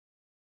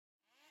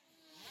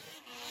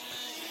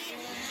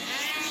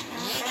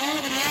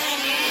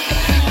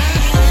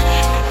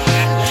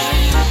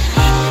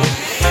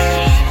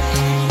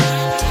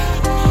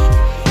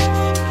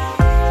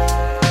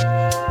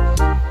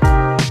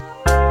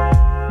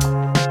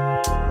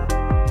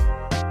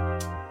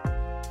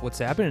What's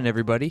happening,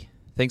 everybody?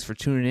 Thanks for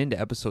tuning in to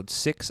episode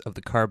 6 of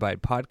the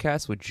Carbide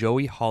Podcast with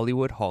Joey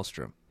Hollywood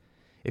Hallstrom.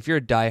 If you're a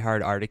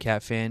diehard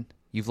Articat fan,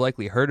 you've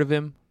likely heard of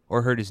him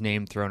or heard his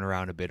name thrown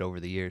around a bit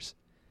over the years.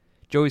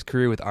 Joey's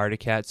career with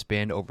Articat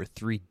spanned over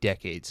 3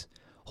 decades,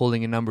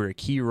 holding a number of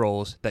key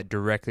roles that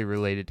directly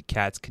related to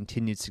Cat's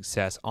continued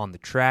success on the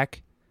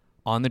track,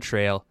 on the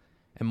trail,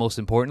 and most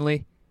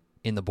importantly,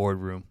 in the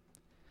boardroom.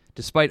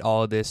 Despite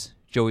all of this,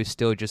 Joey's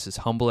still just as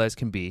humble as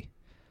can be.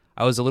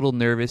 I was a little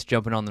nervous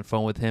jumping on the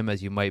phone with him,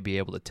 as you might be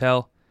able to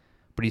tell,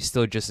 but he's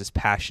still just as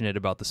passionate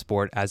about the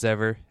sport as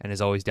ever and is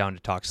always down to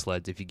talk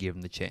sleds if you give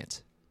him the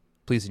chance.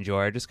 Please enjoy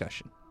our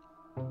discussion.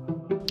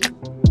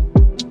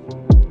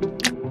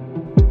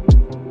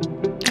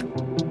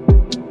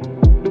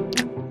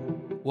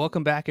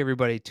 Welcome back,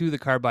 everybody, to the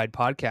Carbide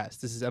Podcast.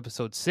 This is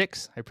episode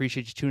 6. I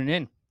appreciate you tuning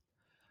in.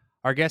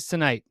 Our guest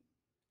tonight,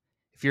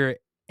 if you're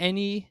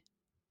any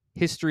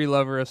history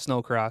lover of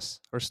snowcross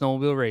or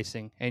snowmobile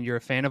racing and you're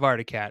a fan of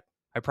Articat,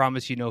 I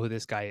promise you know who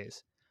this guy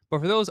is.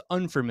 But for those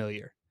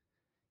unfamiliar,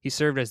 he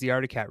served as the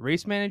Articat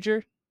race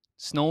manager,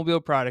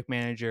 snowmobile product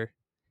manager.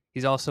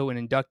 He's also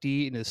an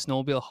inductee into the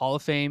Snowmobile Hall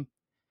of Fame,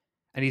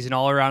 and he's an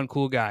all-around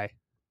cool guy,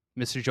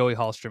 Mr. Joey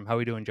Hallstrom. How are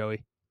we doing,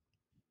 Joey?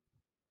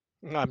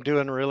 I'm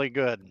doing really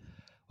good.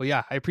 Well,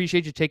 yeah, I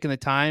appreciate you taking the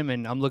time,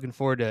 and I'm looking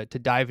forward to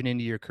diving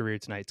into your career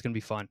tonight. It's going to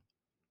be fun.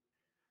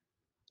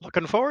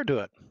 Looking forward to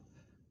it.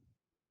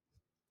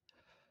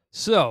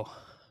 So,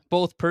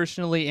 both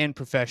personally and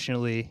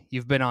professionally,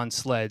 you've been on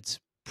sleds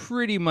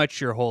pretty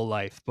much your whole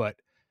life, but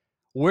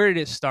where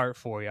did it start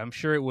for you? I'm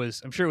sure it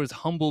was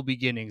humble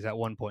beginnings at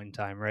one point in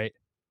time, right?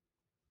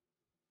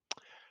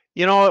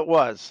 You know, it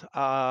was.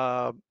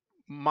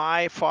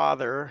 My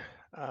father,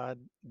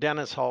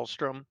 Dennis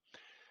Hallstrom,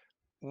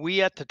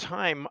 we at the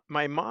time,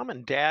 my mom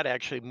and dad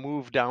actually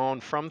moved down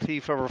from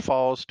Thief River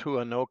Falls to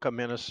Anoka,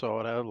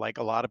 Minnesota, like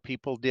a lot of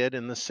people did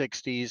in the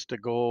 60s to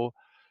go,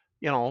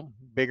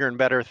 bigger and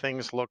better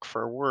things look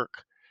for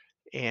work.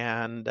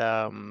 And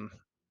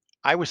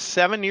I was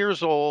 7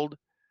 years old,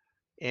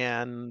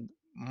 and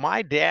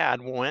my dad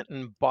went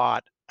and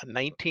bought a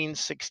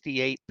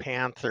 1968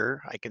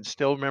 Panther. I can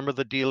still remember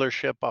the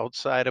dealership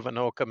outside of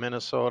Anoka,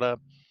 Minnesota,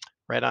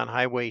 right on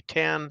Highway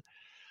 10.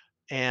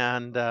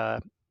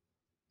 And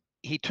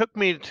he took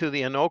me to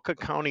the Anoka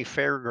County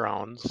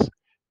Fairgrounds,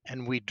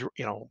 and we,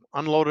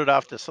 unloaded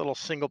off this little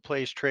single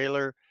place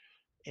trailer.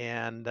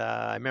 And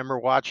I remember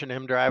watching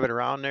him drive it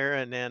around there,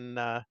 and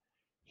then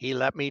he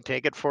let me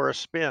take it for a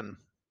spin.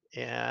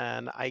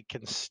 And I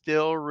can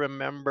still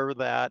remember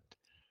that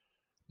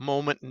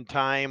moment in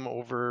time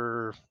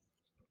over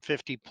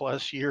 50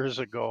 plus years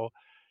ago.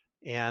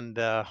 And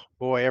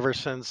boy, ever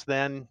since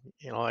then,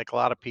 like a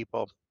lot of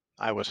people,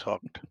 I was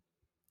hooked.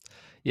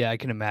 Yeah, I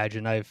can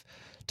imagine. I've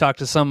talked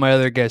to some of my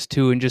other guests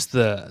too, and just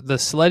the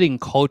sledding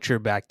culture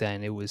back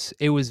then, it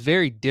was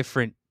very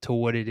different to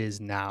what it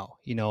is now.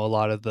 You know, a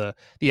lot of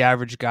the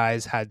average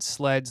guys had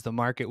sleds. The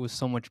market was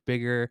so much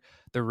bigger.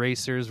 The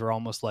racers were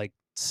almost like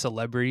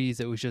celebrities.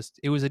 It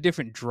was a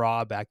different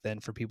draw back then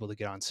for people to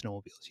get on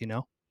snowmobiles, you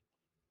know?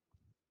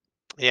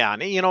 Yeah,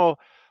 and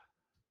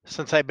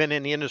since I've been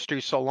in the industry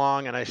so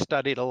long and I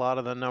studied a lot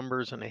of the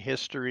numbers and the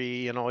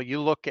history,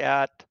 you look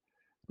at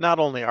not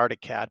only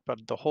Articat,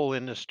 but the whole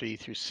industry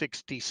through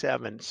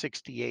 67,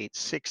 68,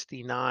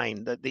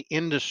 69, that the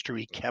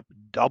industry kept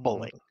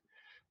doubling.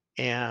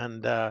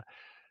 And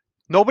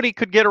nobody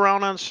could get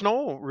around on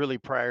snow really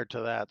prior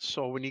to that.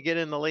 So when you get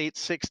in the late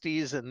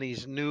 60s and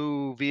these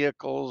new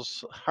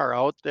vehicles are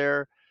out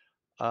there,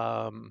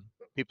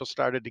 people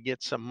started to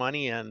get some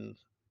money, and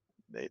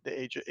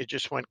it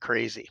just went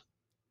crazy.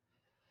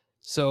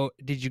 So,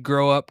 did you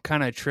grow up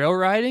kind of trail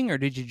riding, or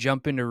did you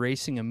jump into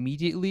racing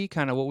immediately?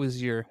 Kind of what was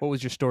your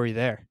story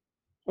there?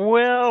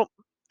 Well,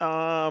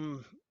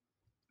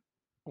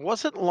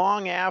 wasn't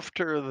long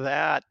after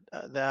that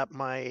that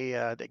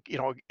my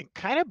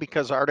kind of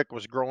because Arctic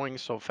was growing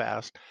so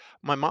fast,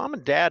 my mom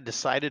and dad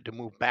decided to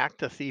move back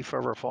to Thief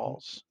River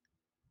Falls.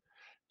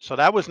 So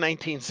that was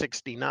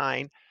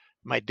 1969.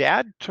 My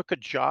dad took a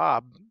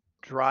job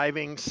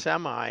driving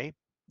semi,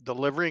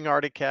 delivering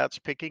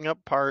Articats, picking up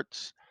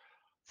parts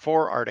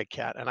for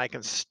Articat, and I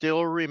can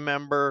still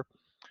remember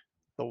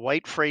the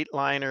white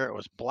Freightliner. It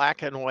was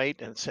black and white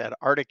and it said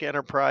Arctic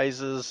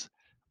Enterprises.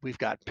 We've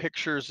got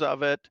pictures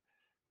of it.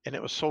 And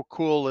it was so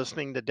cool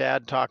listening to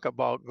Dad talk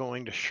about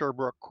going to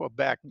Sherbrooke,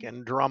 Quebec,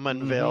 and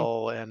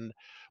Drummondville, and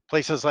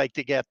places like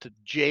to get the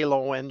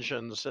J-Lo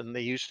engines. And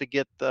they used to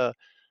get the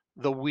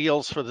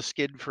wheels for the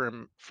skid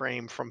frame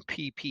from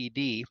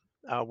PPD,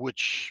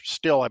 which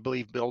still, I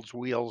believe, builds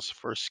wheels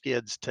for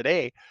skids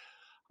today.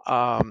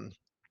 And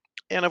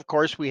of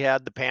course, we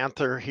had the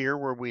Panther here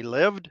where we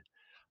lived.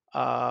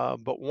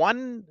 But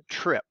one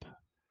trip,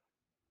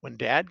 when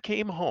Dad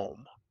came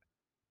home,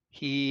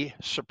 he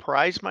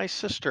surprised my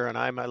sister and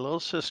I, my little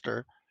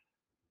sister.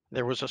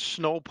 There was a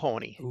snow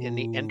pony in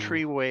the Ooh.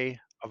 entryway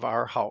of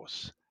our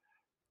house.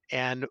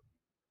 And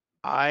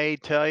I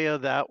tell you,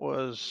 that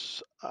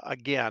was,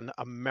 again,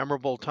 a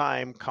memorable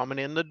time coming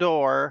in the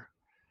door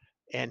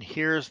and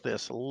here's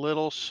this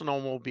little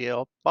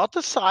snowmobile, about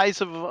the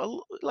size of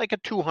like a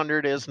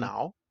 200 is Hmm.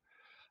 now.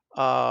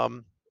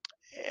 Um,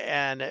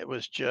 and it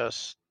was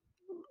just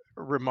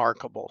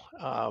remarkable.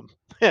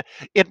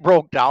 It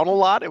broke down a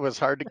lot. It was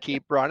hard to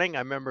keep running. I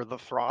remember the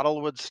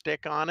throttle would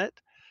stick on it,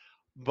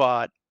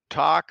 but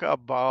talk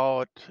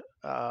about,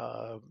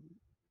 uh,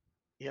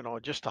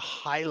 just a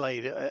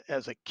highlight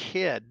as a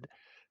kid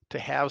to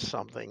have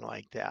something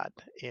like that.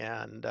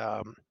 And,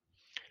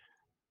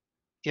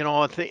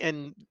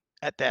 and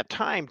at that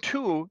time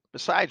too,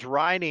 besides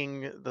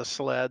riding the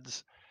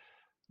sleds,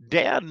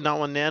 Dad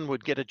now and then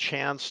would get a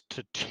chance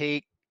to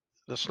take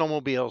the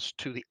snowmobiles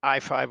to the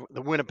I-5,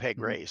 the Winnipeg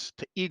Hmm. race,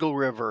 to Eagle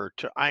River,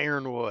 to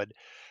Ironwood.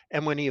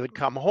 And when he would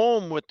come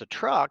home with the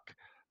truck,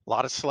 a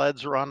lot of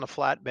sleds were on the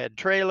flatbed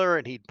trailer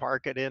and he'd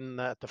park it in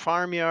at the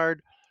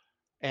farmyard.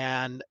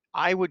 And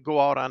I would go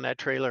out on that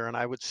trailer and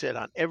I would sit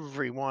on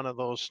every one of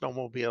those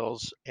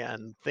snowmobiles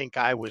and think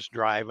I was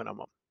driving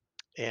them.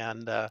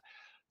 And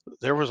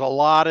there was a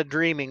lot of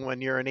dreaming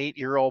when you're an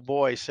 8-year-old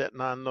boy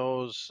sitting on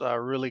those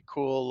really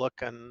cool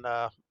looking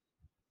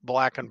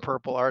black and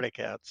purple Arctic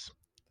hats.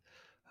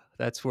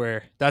 That's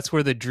where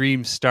the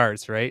dream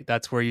starts, right?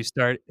 That's where you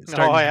start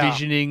Oh yeah,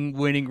 envisioning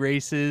winning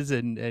races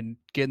and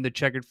getting the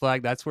checkered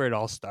flag. That's where it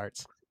all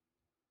starts.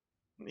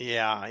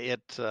 yeah.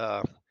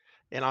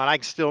 And I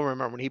can still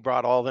remember when he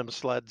brought all them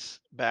sleds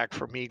back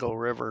from Eagle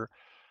River.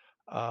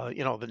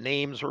 The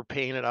names were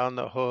painted on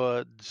the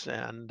hoods,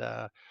 and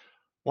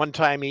one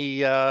time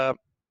he got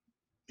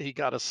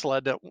a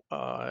sled that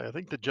I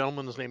think the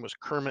gentleman's name was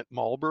Kermit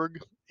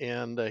Malberg,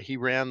 and he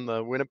ran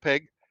the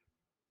Winnipeg.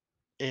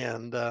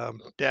 And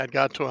Dad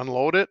got to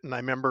unload it, and I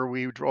remember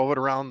we drove it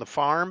around the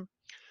farm,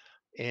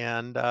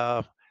 and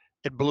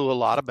it blew a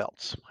lot of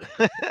belts.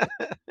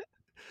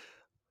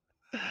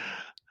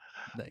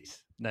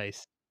 Nice,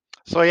 nice.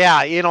 So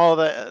yeah,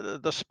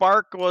 the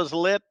spark was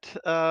lit.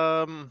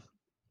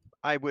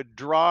 I would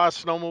draw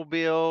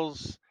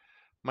snowmobiles.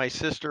 My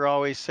sister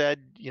always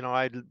said,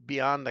 I'd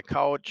be on the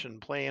couch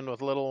and playing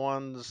with little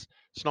ones,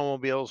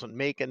 snowmobiles, and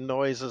making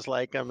noises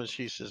like them. And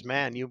she says,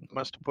 "Man, you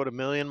must have put a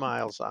million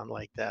miles on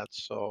like that."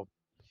 So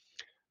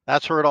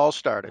that's where it all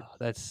started. Oh,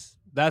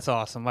 that's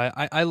awesome.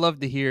 I love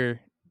to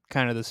hear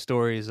kind of the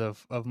stories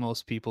of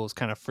most people's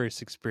kind of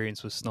first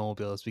experience with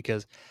snowmobiles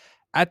because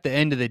at the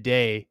end of the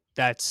day,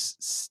 that's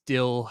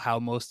still how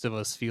most of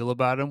us feel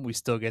about them. We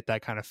still get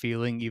that kind of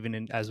feeling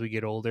even as we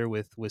get older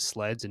with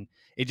sleds, and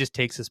it just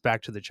takes us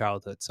back to the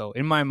childhood. So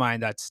in my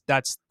mind, that's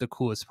the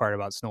coolest part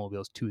about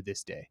snowmobiles to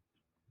this day.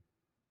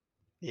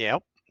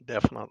 Yep,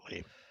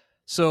 definitely.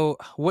 So,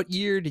 what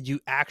year did you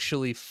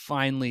actually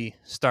finally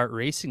start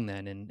racing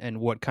then, and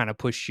what kind of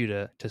pushed you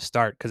to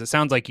start? Because it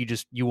sounds like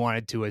you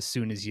wanted to as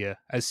soon as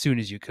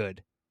you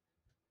could.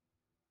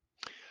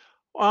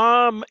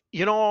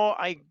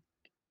 I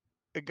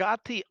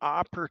got the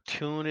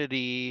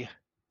opportunity.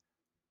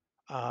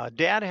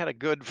 Dad had a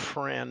good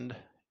friend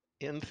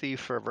in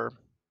Thief River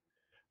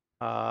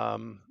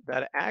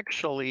that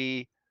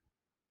actually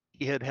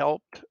he had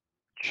helped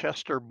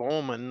Chester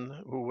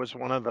Bowman, who was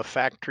one of the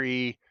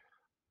factory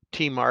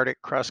Team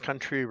Arctic cross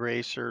country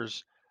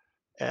racers.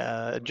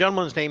 A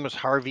gentleman's name was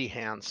Harvey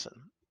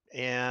Hansen.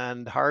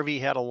 And Harvey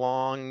had a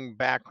long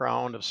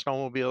background of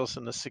snowmobiles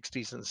in the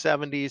 60s and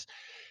 70s.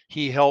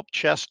 He helped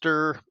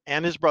Chester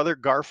and his brother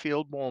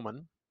Garfield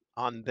Bowman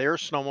on their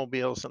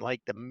snowmobiles in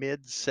like the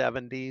mid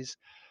 70s.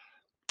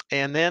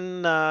 And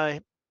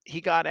then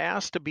he got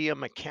asked to be a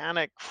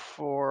mechanic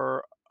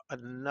for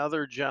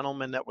another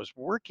gentleman that was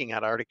working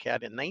at Arctic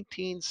in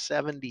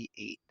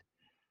 1978.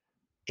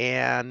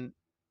 And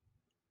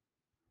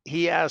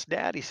he asked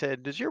Dad, he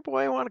said, "Does your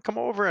boy want to come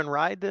over and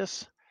ride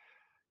this?"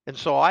 And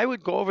so I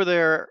would go over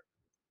there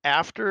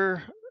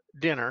after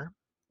dinner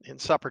in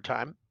supper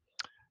time,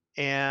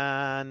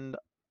 and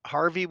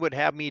Harvey would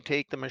have me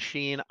take the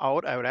machine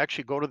out. I would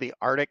actually go to the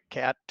Arctic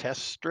Cat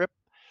test strip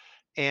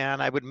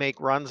and I would make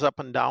runs up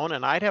and down,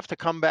 and I'd have to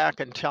come back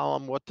and tell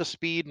him what the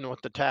speed and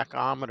what the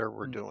tachometer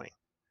were Mm. doing.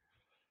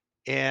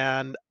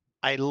 And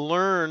I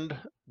learned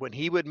when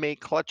he would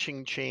make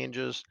clutching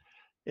changes,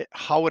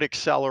 how it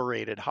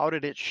accelerated, how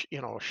did it,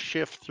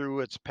 shift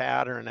through its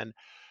pattern. And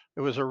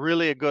it was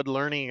a good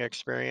learning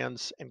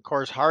experience. And of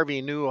course,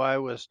 Harvey knew I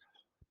was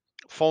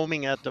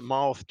foaming at the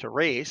mouth to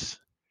race.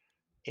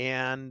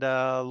 And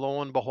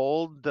lo and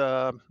behold,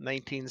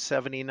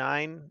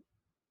 1979,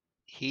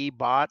 he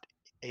bought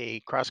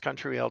a cross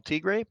country El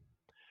Tigre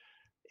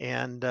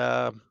and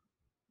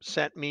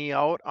sent me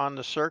out on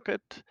the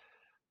circuit.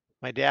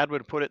 My dad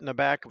would put it in the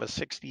back of a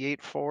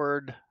 68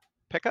 Ford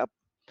pickup,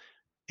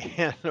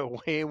 and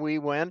away we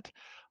went.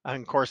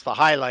 And of course, the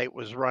highlight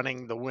was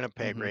running the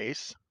Winnipeg Mm-hmm.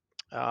 race.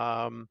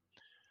 Um,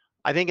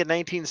 I think in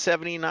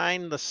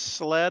 1979, the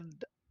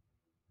sled,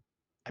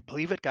 I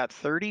believe it got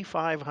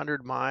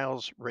 3,500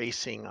 miles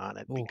racing on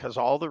it Oh. because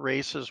all the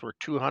races were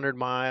 200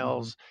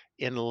 Mm-hmm. miles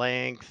in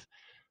length.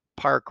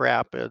 Park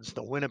Rapids,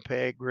 the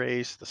Winnipeg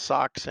race, the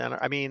Sauk Center.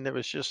 I mean, there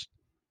was just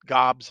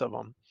gobs of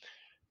them.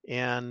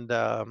 And,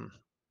 and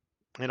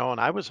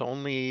I was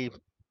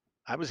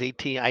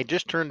 18. I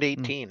just turned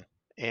Mm. 18.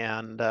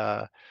 and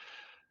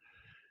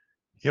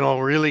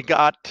really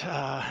got.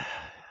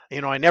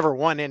 I never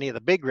won any of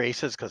the big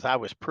races because I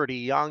was pretty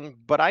young,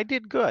 but I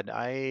did good.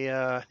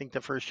 I think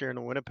the first year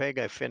in Winnipeg,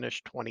 I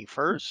finished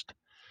 21st.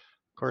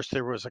 Of course,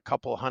 there was a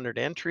couple hundred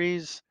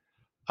entries.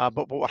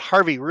 But what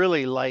Harvey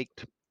really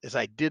liked is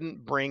I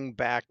didn't bring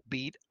back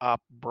beat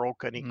up,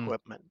 broken Mm,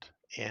 equipment.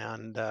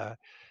 And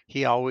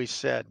he always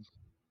said,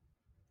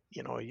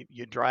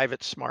 you drive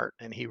it smart.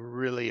 And he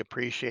really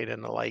appreciated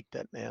and liked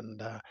it.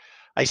 And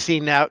I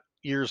seen that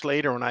years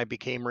later when I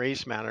became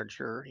race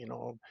manager.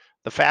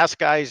 The fast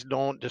guys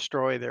don't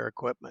destroy their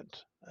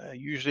equipment.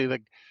 Usually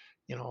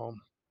you know,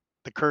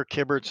 the Kirk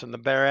Hibberts and the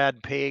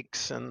Brad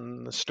Pakes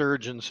and the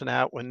Sturgeons and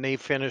that, when they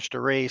finished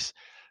a race,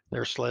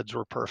 their sleds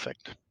were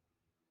perfect.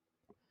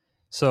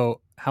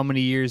 so how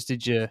many years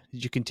did you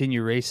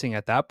continue racing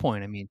at that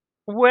point? I mean,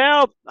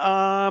 Well,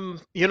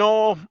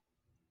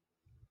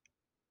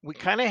 we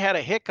kind of had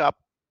a hiccup.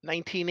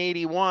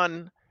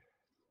 1981,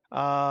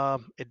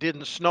 it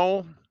didn't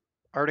snow.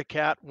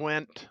 Articat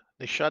went,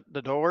 they shut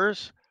the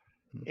doors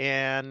mm,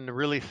 and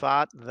really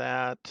thought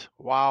that,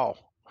 wow,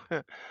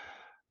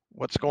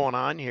 what's going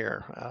on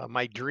here?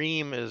 My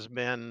dream has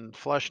been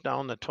flushed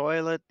down the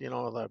toilet.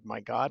 My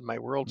God, my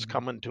world's mhm,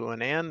 coming to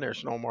an end.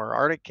 There's no more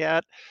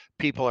Articat.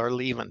 People are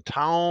leaving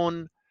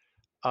town.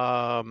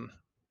 Um,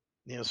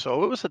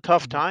 so it was a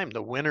tough mhm, time.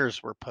 The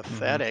winters were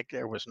mhm, pathetic.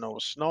 There was no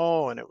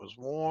snow and it was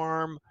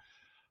warm.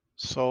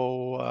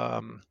 So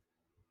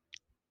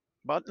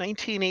about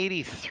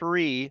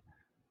 1983,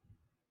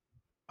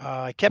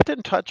 I kept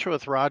in touch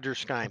with Roger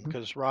Skime mhm,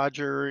 because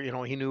Roger,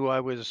 he knew I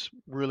was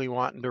really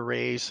wanting to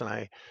race, and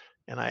I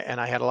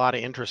had a lot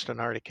of interest in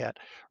Arctic Cat.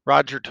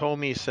 Roger told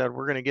me, he said,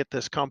 "We're going to get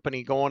this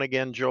company going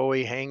again,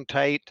 Joey. Hang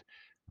tight.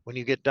 When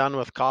you get done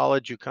with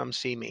college, you come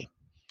see me."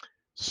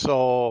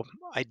 So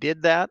I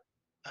did that.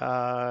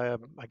 I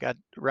got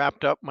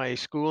wrapped up my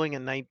schooling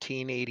in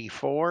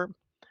 1984,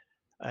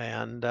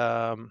 and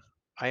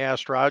I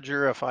asked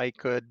Roger if I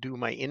could do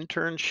my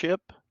internship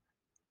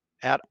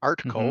at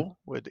mhm. Argo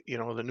with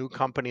the new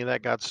company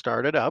that got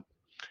started up,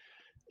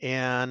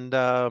 and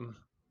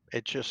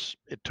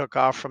it took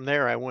off from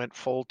there. I went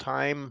full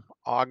time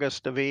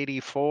August of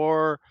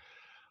 '84.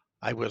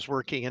 I was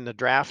working in the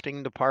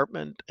drafting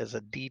department as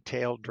a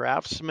detailed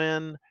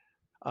draftsman.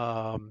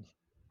 Um,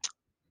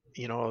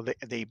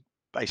 they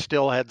I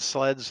still had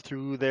sleds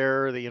through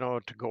there,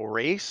 to go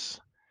race.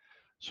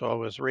 So I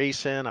was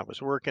racing. I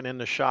was working in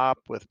the shop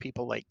with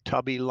people like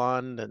Tubby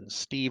Lund and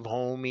Steve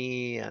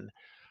Homey, and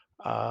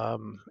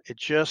it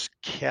just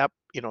kept.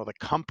 The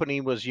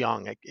company was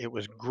young. It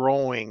was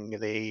growing.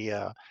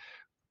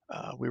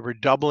 We were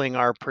doubling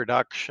our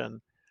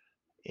production,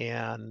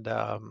 and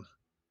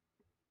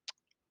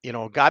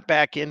got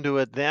back into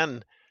it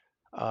then.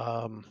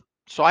 Um,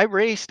 so I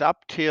raced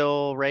up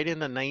till right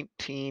into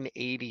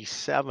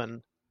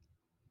 1987,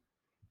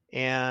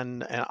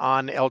 and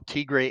on El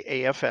Tigre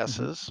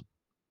Mhm. AFSs.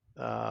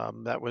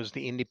 That was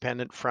the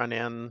independent front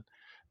end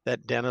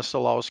that Dennis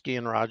Solowski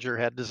and Roger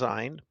had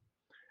designed.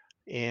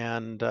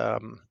 And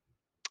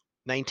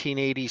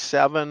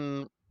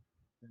 1987,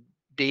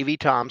 Davy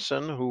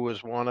Thompson, who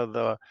was one of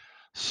the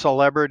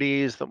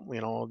celebrities that,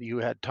 you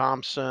had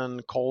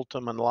Thompson,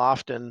 Colton, and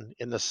Lofton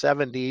in the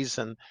 70s.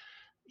 And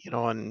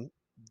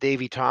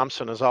Davy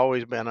Thompson has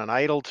always been an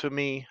idol to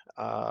me.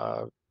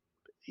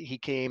 He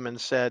came and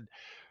said,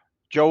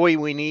 Joey,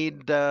 we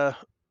need a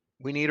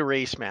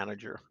race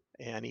manager.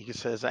 And he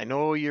says, I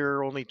know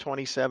you're only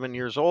 27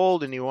 years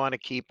old and you want to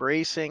keep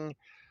racing,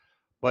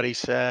 but he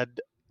said,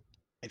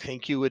 I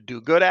think you would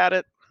do good at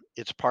it.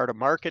 It's part of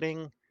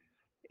marketing,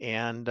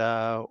 and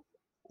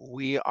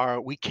we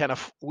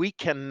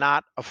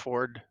cannot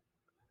afford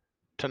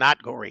to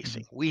not go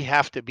racing. Mhm. We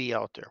have to be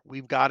out there.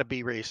 We've got to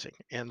be racing.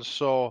 And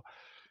so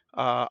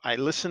I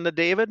listened to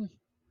David.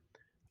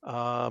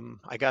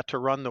 I got to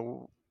run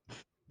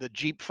the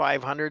Jeep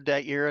 500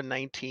 that year in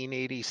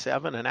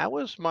 1987, and that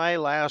was my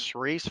last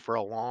race for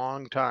a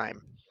long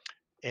time.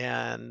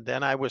 And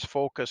then I was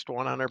focused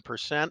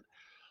 100%,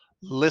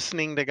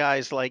 listening to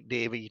guys like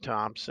Davey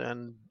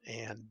Thompson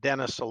and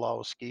Dennis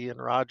Solowski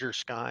and Roger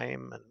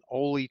Skime and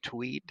Ole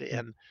Tweet,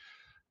 and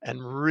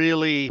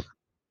really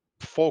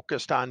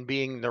focused on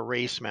being the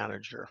race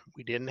manager.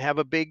 We didn't have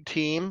a big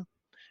team.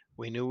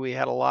 We knew we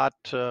had a lot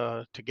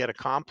to get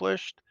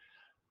accomplished.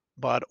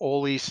 But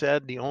Ole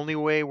said the only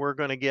way we're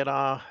going to get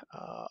up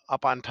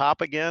on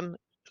top again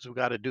is we've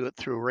got to do it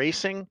through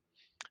racing,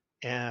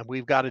 and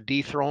we've got to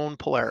dethrone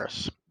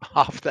Polaris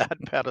off that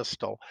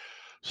pedestal.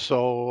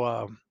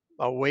 So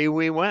away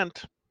we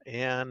went,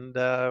 and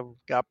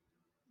got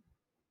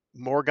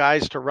more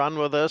guys to run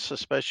with us,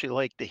 especially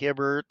like the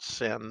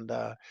Hibberts and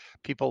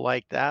people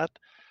like that.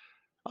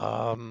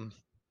 Um,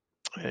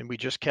 and we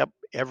just kept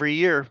every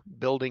year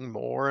building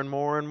more and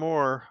more and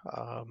more,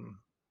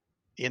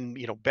 in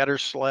better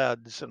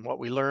sleds and what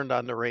we learned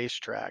on the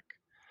racetrack.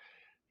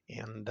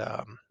 And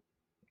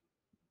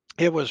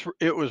it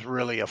was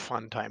really a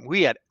fun time.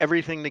 We had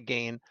everything to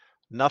gain,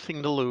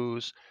 nothing to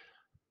lose.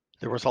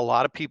 There was a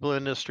lot of people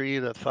in the industry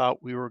that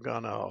thought we were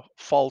going to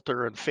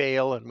falter and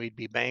fail and we'd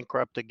be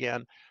bankrupt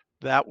again.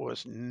 That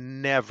was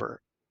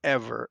never,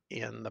 ever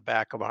in the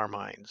back of our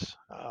minds.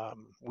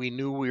 We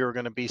knew we were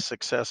going to be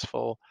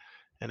successful,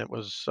 and it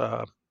was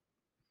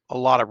a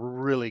lot of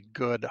really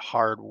good,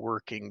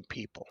 hard-working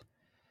people.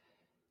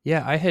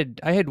 Yeah, I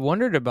had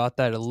wondered about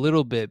that a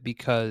little bit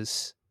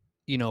because,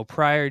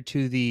 prior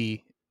to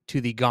the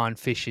gone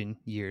fishing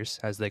years,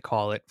 as they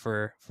call it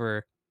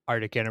for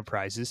Arctic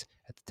Enterprises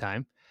at the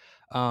time,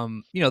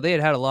 they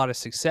had a lot of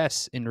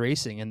success in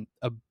racing, and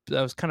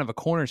that was kind of a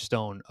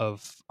cornerstone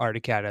of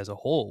Arctic Cat as a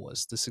whole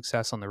was the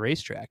success on the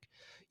racetrack.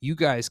 You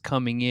guys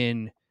coming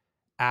in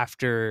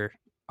after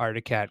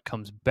Arctic Cat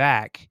comes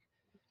back,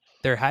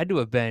 there had to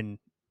have been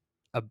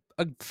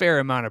a fair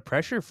amount of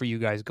pressure for you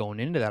guys going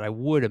into that, I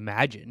would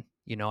imagine.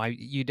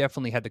 You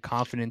definitely had the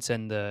confidence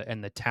and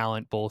the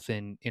talent both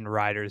in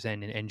riders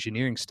and in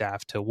engineering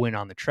staff to win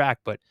on the track,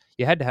 but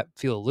you had to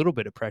feel a little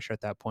bit of pressure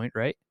at that point,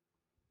 right?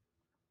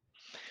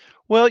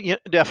 Well, yeah,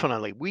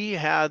 definitely. We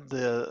had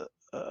the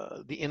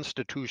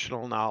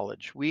institutional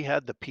knowledge. We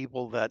had the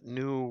people that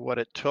knew what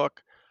it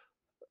took.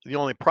 The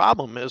only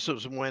problem is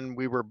when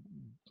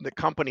the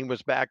company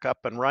was back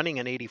up and running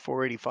in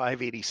 84,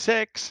 85,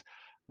 86,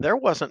 there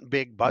wasn't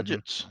big Hmm.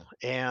 budgets.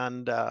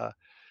 And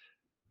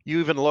you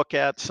even look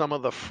at some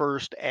of the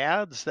first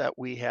ads that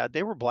we had,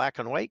 they were black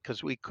and white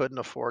because we couldn't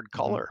afford Hmm.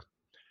 color.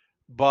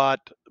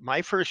 But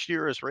my first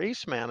year as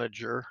race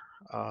manager,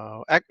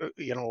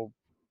 you know,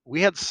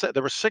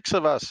 there were six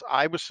of us.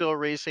 I was still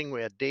racing.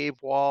 We had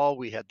Dave Wall,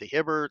 we had the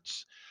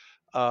Hibberts,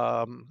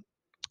 um,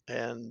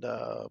 and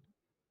a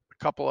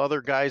couple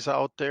other guys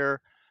out there.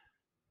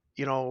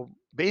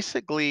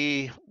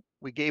 Basically,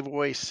 we gave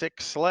away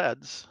six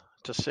sleds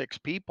to six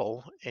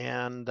people,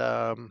 and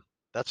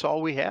that's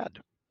all we had.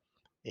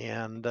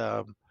 And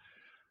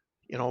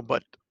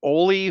but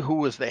Oli, who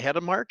was the head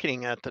of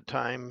marketing at the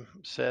time,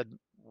 said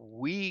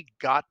we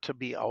got to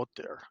be out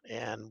there,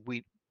 and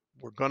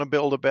we're going to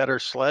build a better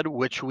sled,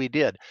 which we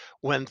did.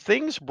 When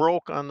things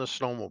broke on the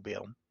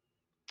snowmobile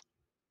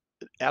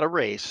at a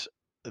race,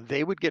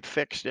 they would get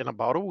fixed in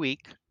about a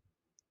week,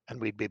 and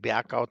we'd be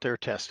back out there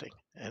testing.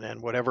 And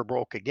then whatever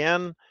broke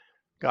again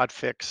got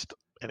fixed,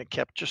 and it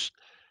kept just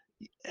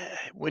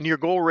when you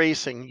go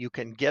racing, you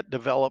can get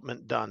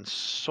development done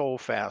so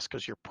fast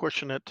because you're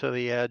pushing it to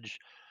the edge,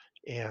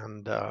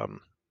 and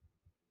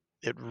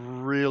it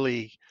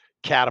really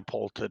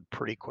catapulted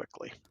pretty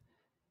quickly.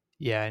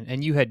 Yeah,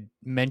 and you had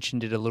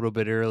mentioned it a little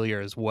bit earlier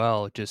as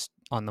well, just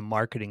on the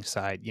marketing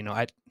side.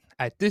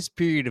 At this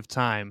period of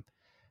time,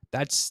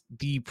 that's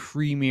the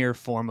premier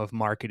form of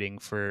marketing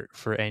for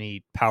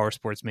any power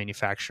sports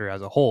manufacturer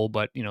as a whole,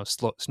 but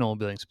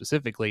snowmobiling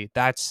specifically,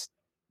 that's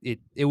it.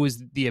 It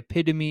was the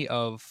epitome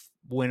of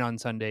win on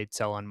Sunday,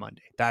 sell on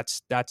Monday.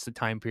 That's the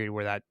time period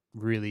where that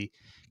really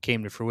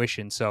came to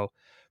fruition. So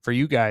for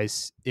you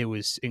guys, it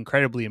was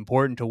incredibly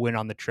important to win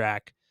on the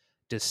track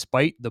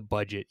despite the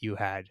budget you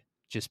had,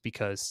 just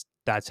because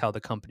that's how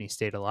the company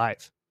stayed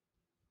alive.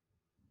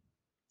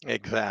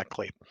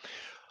 Exactly.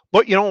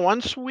 But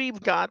once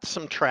we've got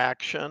some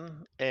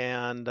traction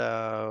and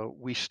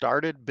we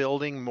started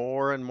building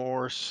more and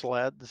more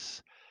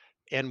sleds,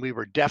 and we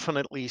were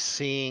definitely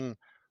seeing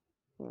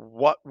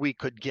what we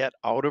could get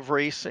out of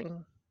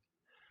racing,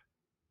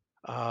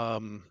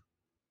 um,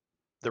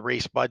 the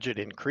race budget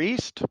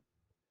increased.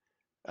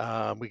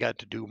 We got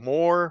to do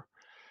more.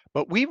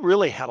 But we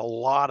really had a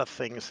lot of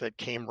things that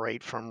came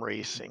right from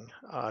racing.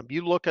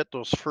 You look at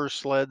those first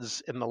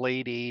sleds in the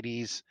late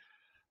 80s,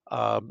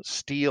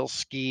 steel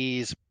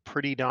skis,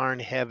 pretty darn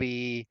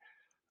heavy.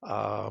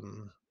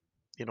 Um,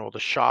 the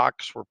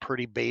shocks were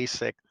pretty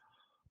basic.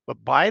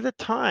 But by the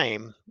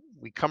time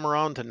we come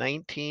around to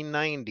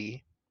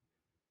 1990,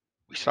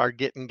 we started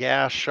getting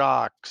gas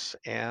shocks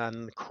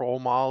and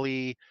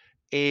chromoly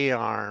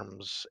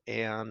A-arms,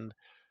 and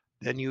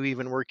then you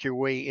even work your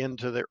way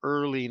into the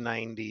early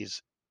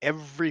 90s.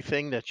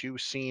 Everything that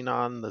you've seen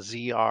on the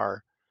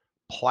ZR,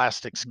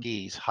 plastic Mhm.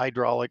 skis,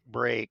 hydraulic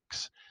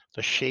brakes,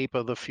 the shape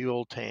of the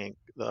fuel tank,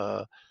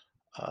 the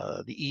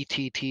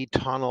ETT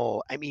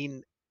tunnel. I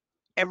mean,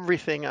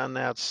 everything on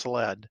that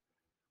sled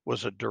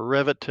was a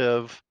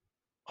derivative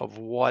of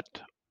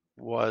what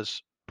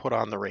was put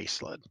on the race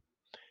sled.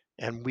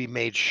 And we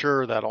made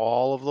sure that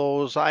all of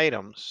those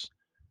items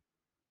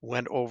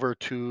went over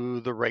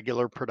to the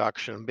regular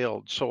production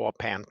build. So a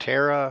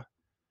Pantera,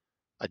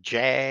 a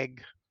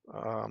Jag,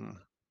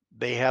 um,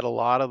 they had a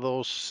lot of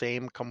those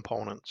same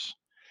components.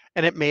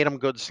 And it made them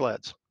good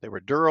sleds. They were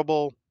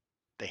durable,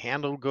 they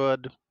handled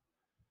good,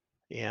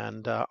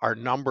 and our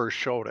numbers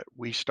showed it.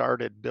 We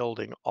started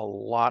building a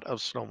lot of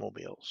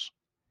snowmobiles.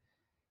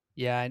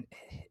 Yeah, and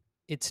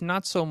it's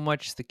not so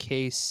much the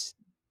case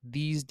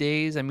these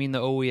days. I mean,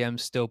 the OEMs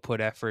still put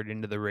effort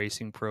into the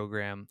racing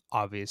program,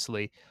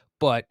 obviously,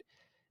 but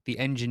the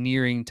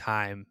engineering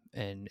time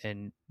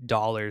and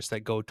dollars that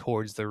go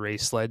towards the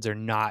race sleds are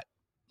not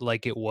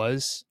like it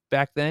was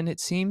back then, it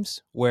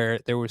seems, where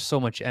there was so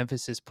much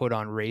emphasis put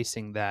on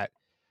racing that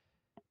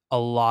a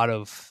lot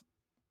of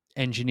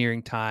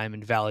engineering time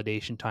and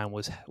validation time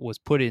was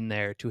put in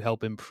there to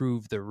help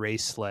improve the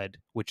race sled,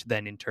 which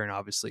then in turn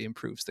obviously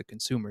improves the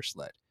consumer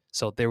sled.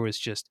 So there was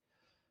just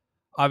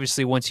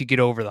obviously once you get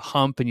over the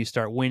hump and you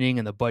start winning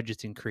and the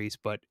budgets increase,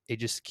 but it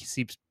just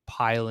keeps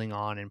piling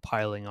on and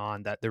piling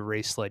on that the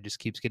race sled just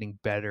keeps getting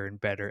better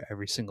and better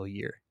every single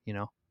year, you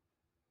know?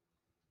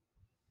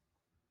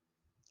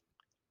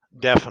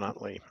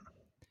 Definitely.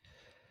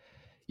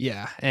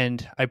 Yeah,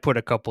 and I put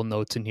a couple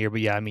notes in here,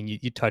 but yeah, I mean,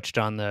 you touched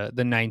on the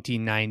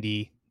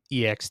 1990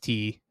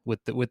 EXT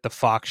with the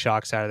Fox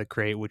shocks out of the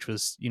crate, which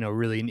was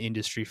really an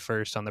industry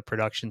first on the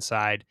production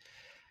side,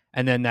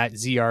 and then that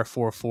ZR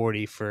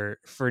 440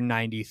 for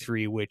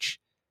 93, which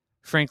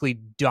frankly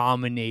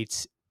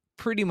dominates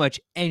pretty much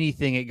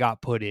anything it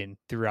got put in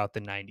throughout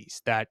the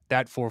 90s. That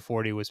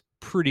 440 was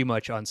pretty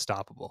much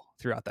unstoppable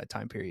throughout that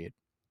time period.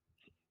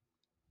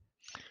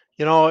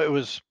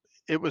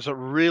 It was a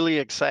really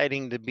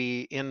exciting to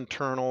be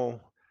internal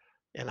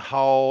and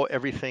how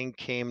everything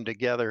came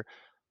together.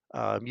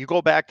 You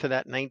go back to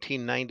that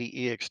 1990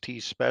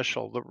 EXT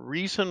special. The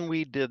reason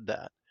we did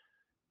that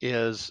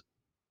is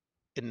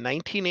in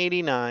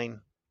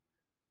 1989,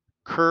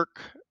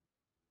 Kirk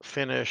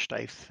finished,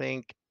 I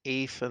think,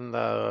 eighth in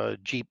the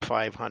Jeep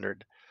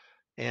 500,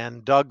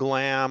 and Doug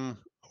Lamb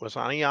was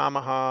on a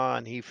Yamaha,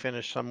 and he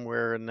finished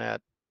somewhere in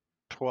that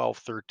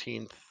 12th,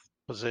 13th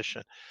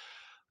position.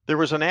 There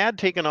was an ad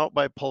taken out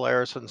by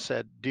Polaris and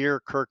said,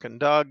 "Dear Kirk and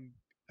Doug,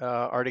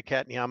 Arctic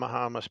Cat and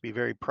Yamaha must be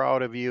very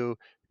proud of you.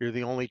 You're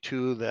the only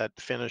two that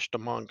finished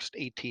amongst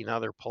 18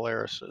 other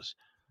Polarises."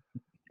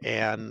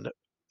 And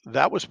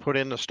that was put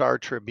in the Star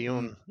Mm.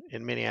 Tribune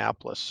in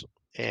Minneapolis.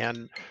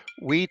 And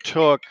we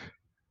took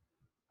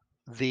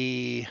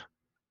the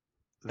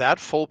that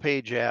full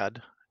page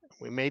ad,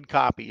 we made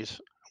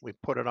copies, we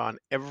put it on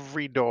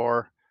every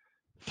door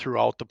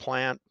throughout the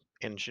plant,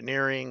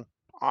 engineering,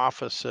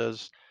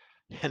 offices,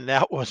 and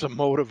that was a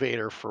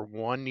motivator for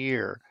 1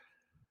 year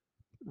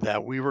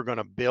that we were going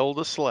to build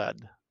a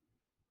sled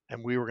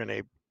and we were going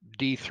to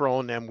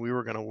dethrone them. We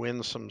were going to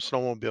win some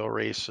snowmobile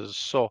races.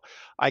 So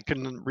I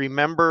can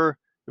remember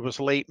it was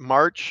late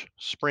March,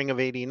 spring of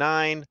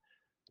 '89.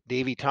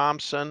 Davey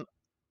Thompson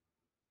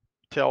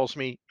tells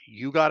me,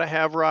 "You got to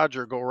have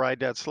Roger go ride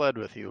that sled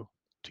with you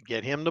to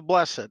get him to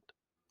bless it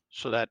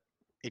so that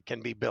it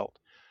can be built."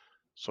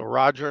 So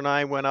Roger and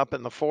I went up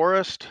in the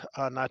forest,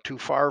 not too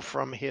far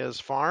from his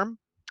farm,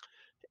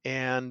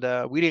 and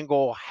we didn't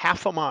go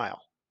half a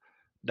mile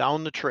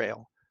down the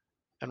trail.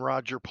 And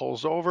Roger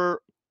pulls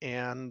over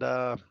and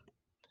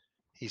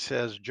he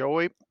says,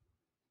 "Joey,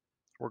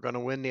 we're going to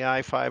win the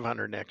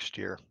I-500 next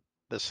year.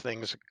 This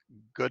thing's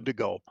good to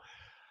go."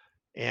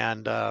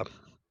 And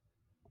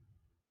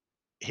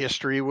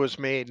history was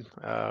made.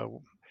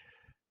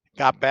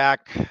 Got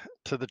back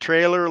to the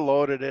trailer,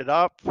 loaded it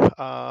up.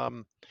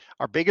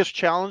 Our biggest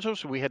challenge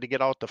was we had to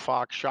get out the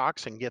Fox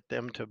shocks and get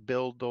them to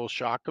build those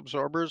shock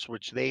absorbers,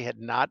 which they had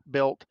not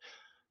built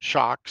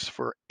shocks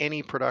for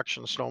any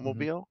production Mm-hmm.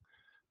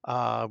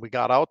 snowmobile. We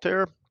got out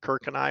there.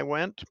 Kirk and I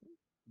went.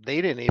 They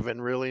didn't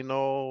even really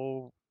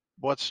know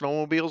what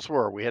snowmobiles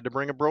were. We had to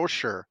bring a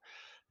brochure,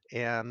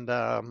 and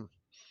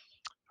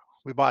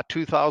we bought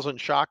 2,000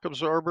 shock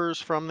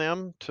absorbers from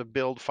them to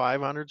build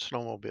 500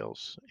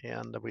 snowmobiles.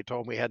 And we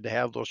told them we had to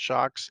have those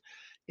shocks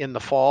in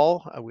the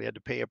fall. We had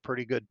to pay a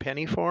pretty good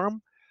penny for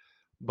them.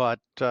 But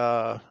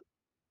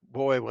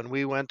boy, when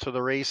we went to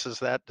the races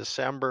that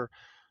December,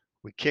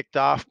 we kicked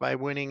off by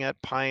winning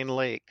at Pine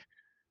Lake.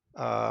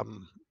 Of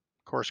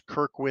course,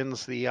 Kirk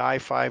wins the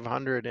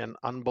I-500 in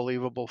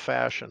unbelievable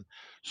fashion.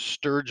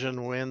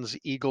 Sturgeon wins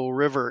Eagle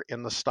River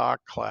in the stock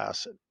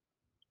class.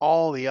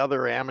 All the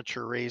other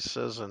amateur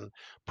races and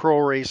pro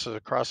races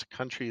across the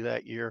country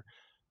that year,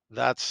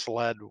 that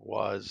sled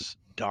was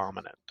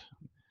dominant.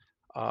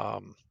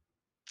 Um,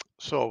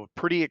 so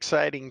pretty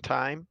exciting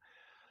time.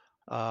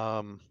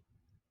 Um,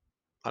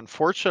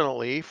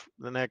 Unfortunately,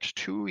 the next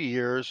 2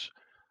 years,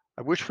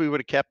 I wish we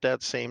would have kept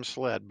that same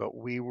sled, but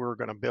we were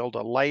going to build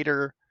a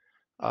lighter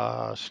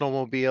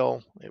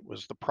snowmobile. It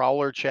was the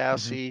Prowler Mm-hmm.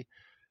 chassis.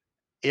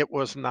 It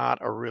was not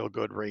a real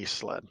good race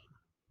sled.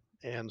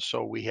 And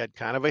so we had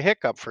kind of a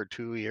hiccup for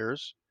 2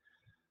 years.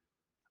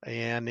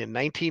 And in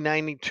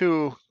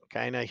 1992,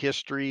 kind of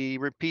history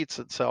repeats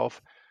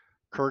itself.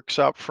 Kirk's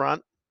up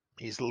front.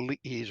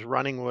 He's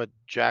running with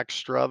Jack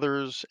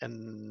Struthers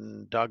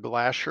and Doug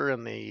Lasher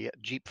in the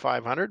Jeep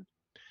 500.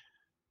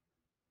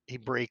 He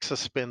breaks a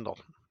spindle.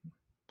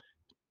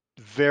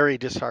 Very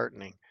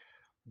disheartening.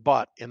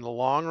 But in the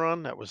long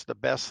run, that was the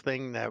best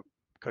thing that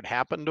could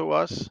happen to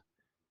us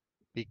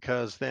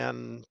because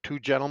then two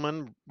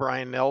gentlemen,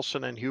 Brian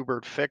Nelson and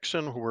Hubert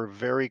Fixon, who were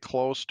very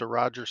close to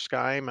Roger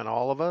Skyme and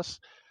all of us,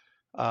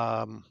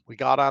 we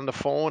got on the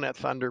phone at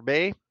Thunder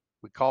Bay.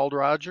 We called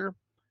Roger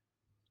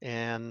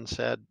and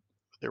said,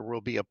 there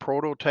will be a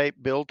prototype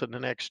built in the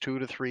next 2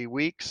 to 3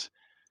 weeks,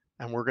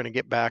 and we're going to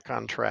get back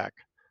on track.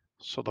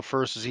 So the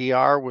first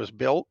ZR was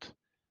built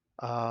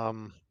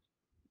um,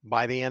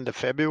 by the end of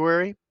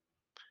February,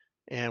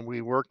 and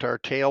we worked our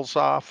tails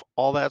off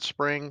all that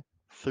spring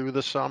through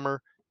the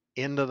summer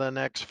into the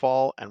next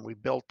fall, and we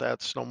built that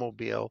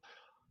snowmobile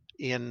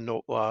in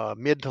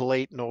mid to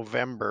late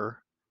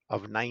November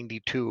of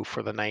 92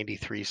 for the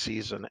 93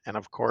 season. And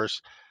of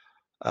course,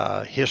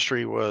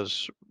 history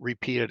was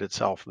repeated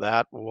itself.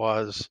 That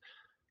was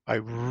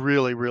a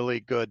really, really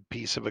good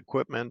piece of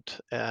equipment.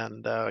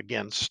 And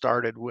again,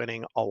 started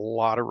winning a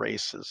lot of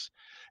races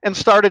and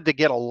started to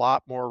get a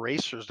lot more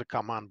racers to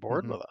come on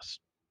board Hmm. with us.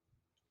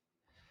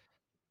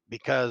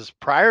 Because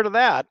prior to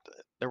that,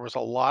 there was a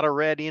lot of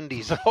red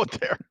indies out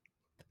there.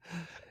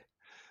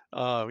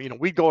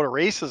 We'd go to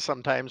races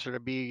sometimes,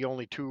 there'd be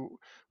only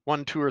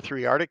one, two, or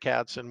three Arctic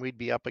Cats, and we'd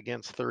be up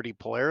against 30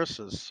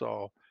 Polarises.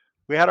 So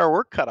we had our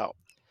work cut out.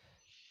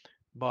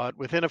 But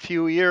within a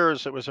few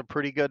years, it was a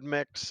pretty good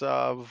mix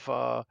of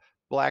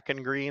black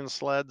and green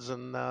sleds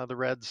and the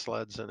red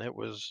sleds, and it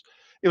was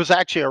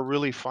actually a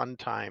really fun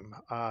time.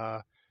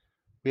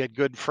 We had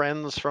good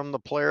friends from the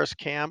Polaris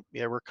camp.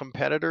 Yeah, we're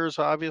competitors,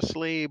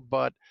 obviously,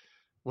 but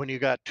when you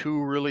got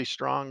two really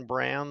strong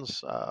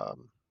brands,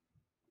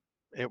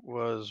 it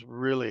was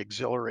really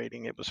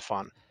exhilarating. It was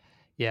fun.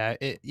 Yeah,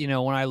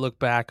 when I look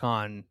back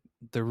on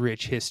the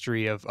rich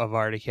history of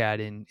Arctic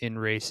in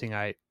racing,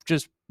 I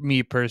just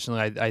me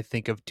personally, I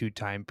think of two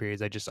time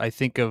periods. I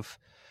think of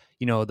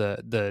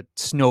the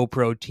snow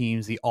pro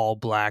teams, the all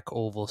black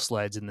oval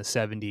sleds in the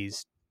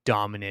 70s,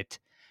 dominant,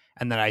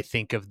 and then I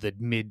think of the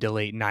mid to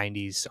late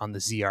 90s on the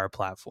ZR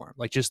platform.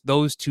 Like just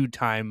those two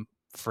time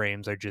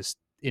frames are just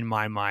in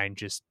my mind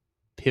just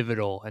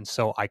pivotal and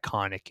so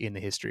iconic in the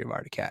history of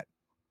Arctic.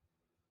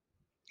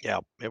 Yeah,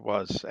 it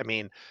was. I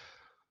mean,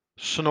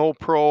 Snow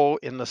Pro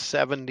in the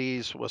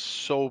 70s was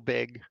so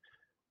big.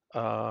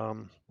 A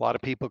lot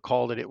of people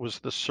called it was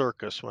the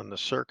circus. When the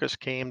circus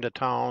came to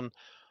town,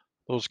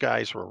 those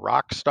guys were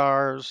rock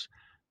stars.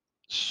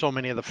 So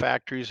many of the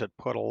factories had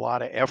put a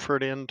lot of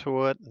effort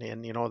into it,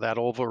 and that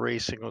oval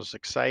racing was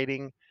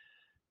exciting.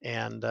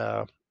 And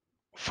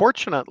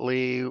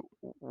fortunately,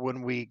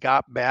 when we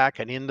got back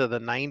and into the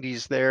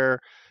 90s, there,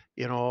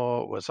 it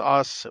was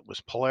us, it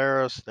was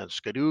Polaris, then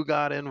Skidoo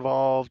got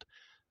involved.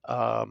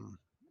 Um,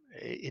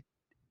 it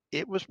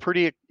it was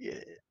pretty.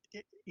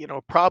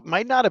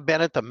 Might not have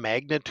been at the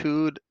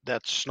magnitude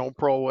that Snow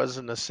Pro was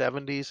in the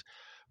 70s,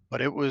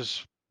 but it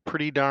was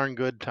pretty darn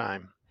good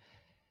time.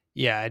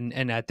 Yeah,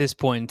 and at this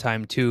point in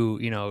time too,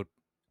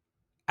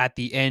 at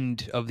the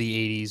end of the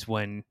 80s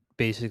when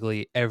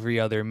basically every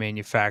other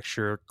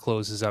manufacturer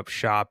closes up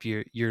shop,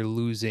 you're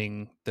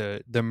losing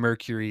the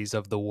Mercuries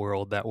of the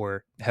world that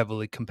were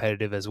heavily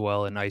competitive as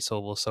well in ice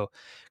oval. So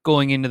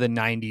going into the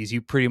 90s,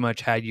 you pretty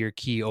much had your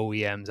key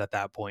OEMs at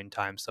that point in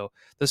time. So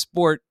the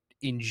sport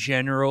in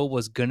general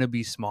was going to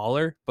be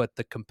smaller, but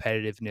the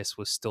competitiveness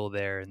was still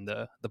there and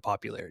the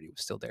popularity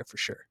was still there for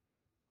sure.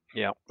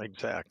 Yeah,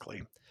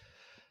 exactly.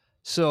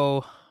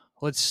 So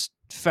let's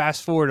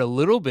fast forward a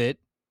little bit.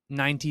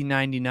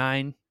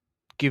 1999,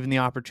 given the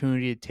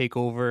opportunity to take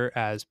over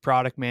as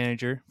product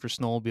manager for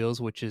snowmobiles,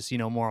 which is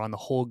more on the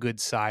whole good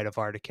side of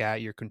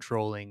Articat. You're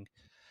controlling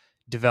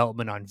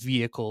development on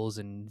vehicles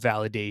and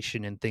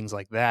validation and things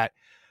like that.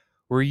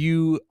 Were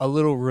you a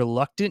little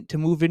reluctant to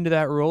move into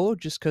that role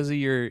just because of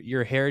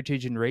your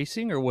heritage in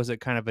racing, or was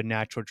it kind of a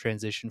natural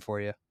transition for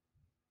you?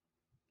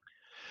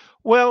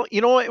 Well,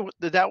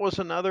 that was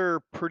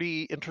another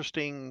pretty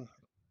interesting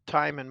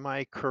time in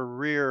my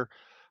career.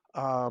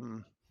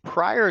 Um,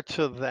 Prior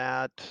to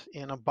that,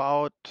 in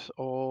about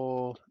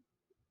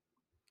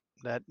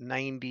that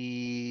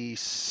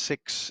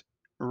 96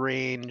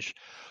 range,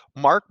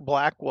 Mark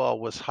Blackwell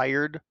was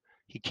hired.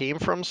 He came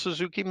from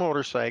Suzuki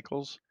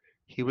Motorcycles.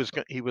 He was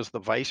the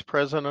vice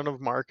president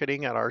of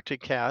marketing at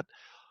Arctic Cat.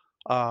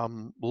 A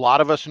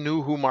lot of us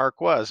knew who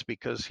Mark was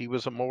because he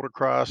was a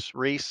motocross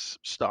race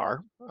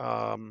star.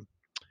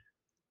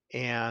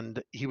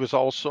 And he was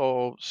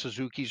also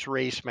Suzuki's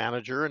race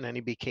manager, and then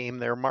he became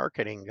their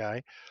marketing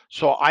guy.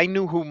 So I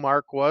knew who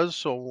Mark was.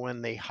 So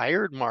when they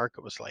hired Mark,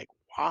 it was like,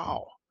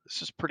 wow,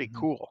 this is pretty Hmm.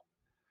 cool.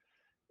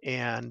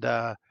 And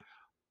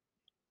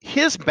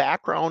his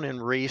background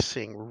in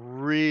racing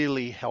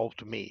really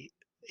helped me.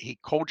 He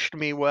coached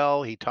me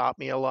well. He taught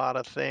me a lot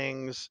of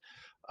things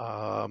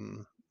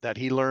that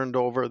he learned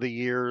over the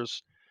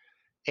years.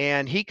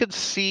 And he could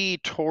see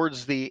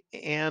towards the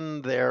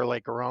end there,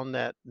 like around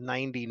that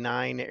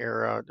 99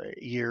 era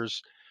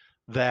years,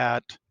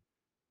 that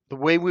the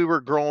way we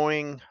were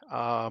growing,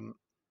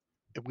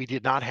 we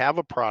did not have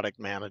a product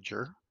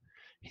manager.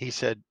 He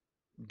said,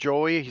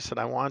 Joey, he said,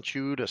 I want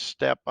you to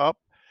step up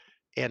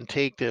and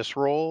take this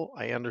role.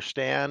 I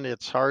understand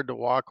it's hard to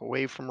walk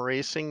away from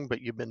racing,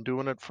 but you've been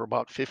doing it for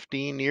about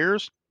 15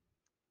 years.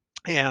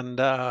 And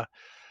I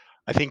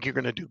think you're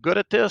going to do good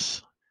at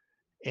this.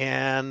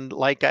 And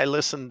like I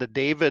listened to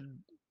David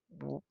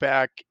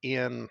back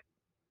in,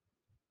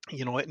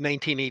 in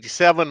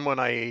 1987 when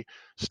I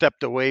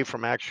stepped away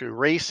from actually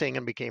racing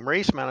and became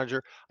race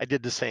manager, I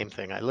did the same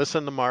thing. I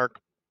listened to Mark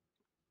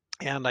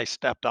and I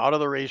stepped out of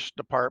the race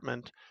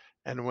department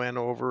and went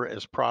over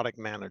as product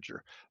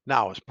manager.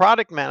 Now, as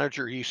product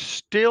manager, you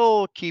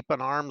still keep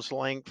an arm's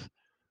length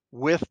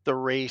with the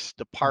race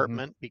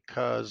Hmm. department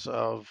because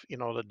of,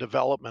 the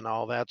development,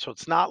 all that. So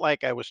it's not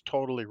like I was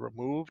totally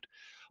removed,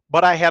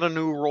 but I had a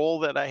new role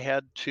that I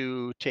had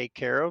to take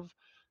care of.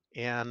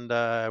 And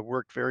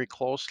worked very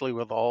closely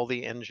with all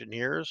the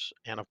engineers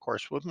and, of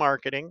course, with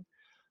marketing.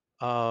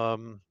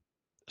 Um,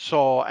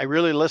 so I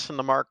really listened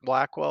to Mark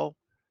Blackwell,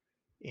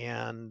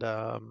 and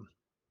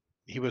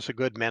he was a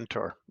good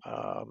mentor.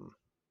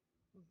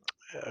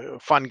 A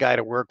fun guy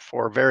to work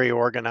for, very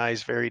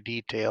organized, very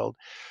detailed.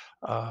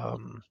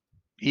 Um,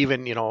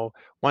 even,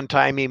 one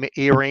time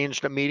he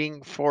arranged a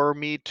meeting for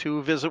me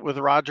to visit with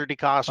Roger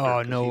DeCoster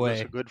Oh, because no he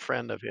was a way. good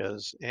friend of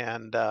his.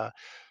 And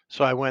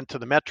so I went to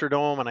the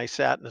Metrodome and I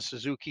sat in the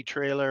Suzuki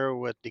trailer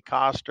with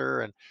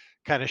DeCoster and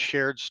kind of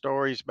shared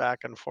stories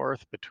back and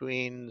forth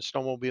between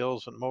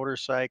snowmobiles and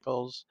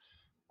motorcycles.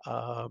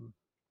 Um,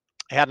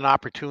 I had an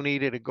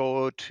opportunity to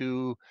go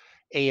to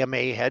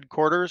AMA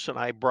headquarters, and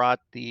I brought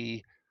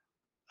the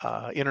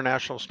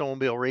International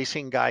Snowmobile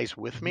Racing guys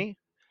with Hmm. me,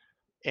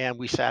 and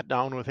we sat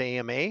down with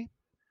AMA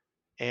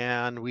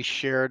and we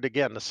shared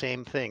again the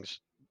same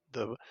things,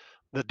 the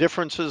the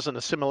differences and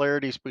the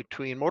similarities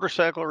between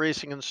motorcycle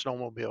racing and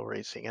snowmobile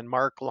racing. And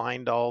Mark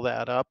lined all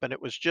that up, and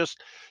it was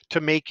just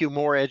to make you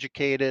more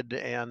educated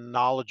and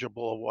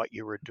knowledgeable of what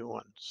you were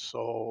doing.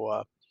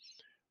 So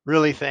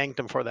really thanked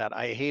him for that.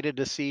 I hated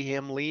to see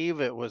him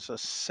leave. It was a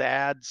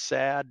sad,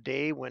 sad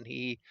day when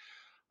he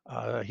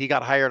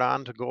got hired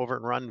on to go over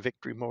and run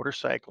Victory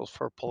Motorcycles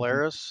for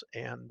Hmm. Polaris,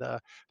 and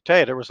tell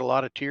you there was a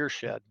lot of tears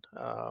shed,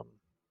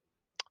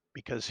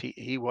 because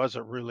he was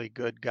a really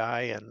good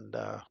guy and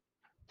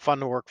fun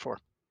to work for.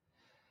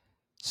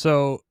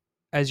 So,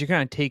 as you're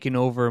kind of taking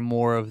over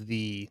more of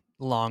the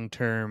long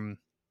term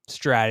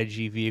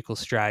strategy, vehicle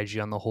strategy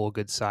on the whole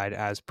good side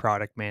as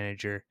product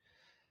manager,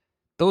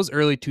 those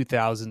early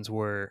 2000s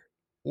were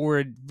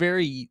a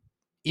very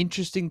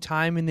interesting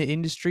time in the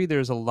industry. There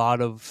was a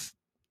lot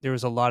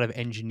of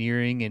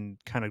engineering and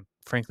kind of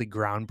frankly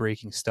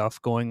groundbreaking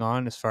stuff going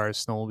on as far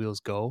as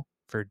snowmobiles go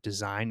for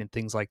design and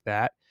things like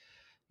that.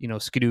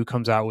 Skidoo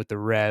comes out with the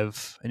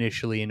Rev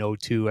initially in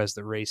 '02 as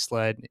the race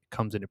sled. It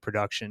comes into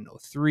production in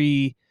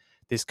 '03.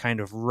 This kind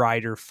of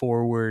rider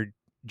forward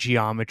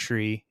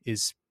geometry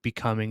is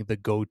becoming the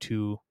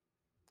go-to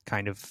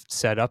kind of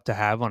setup to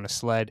have on a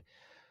sled.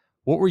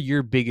 What were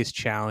your biggest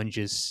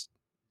challenges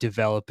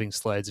developing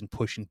sleds and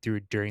pushing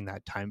through during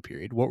that time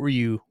period? What were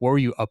you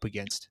up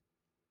against?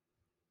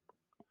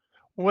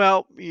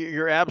 Well,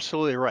 you're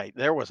absolutely right.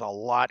 There was a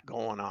lot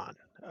going on.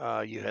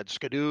 You had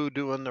Skidoo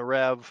doing the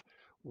Rev.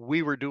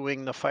 We were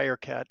doing the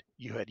Firecat.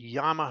 You had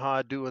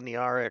Yamaha doing the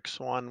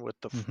RX-1 with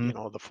Hmm.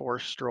 the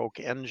four-stroke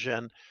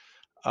engine.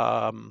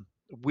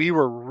 We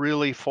were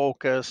really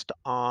focused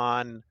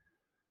on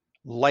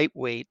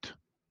lightweight,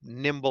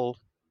 nimble,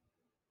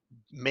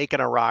 making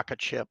a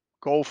rocket ship,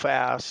 go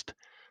fast,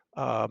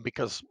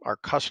 because our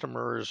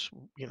customers,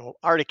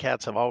 Arctic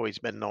Cats have always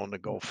been known to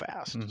go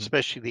fast, Hmm.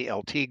 especially the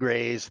LT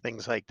Grays,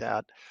 things like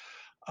that.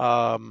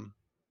 Um,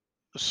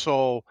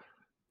 so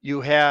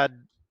you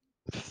had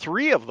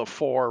three of the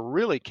four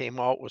really came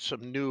out with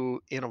some new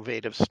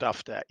innovative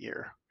stuff that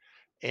year.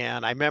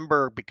 And I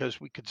remember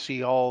because we could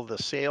see all the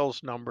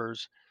sales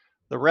numbers,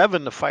 the Rev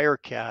and the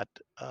Firecat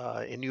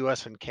in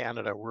US and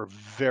Canada were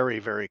very,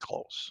 very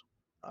close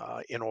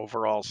in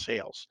overall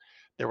sales.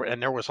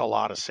 There was a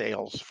lot of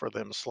sales for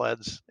them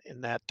sleds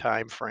in that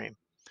time frame.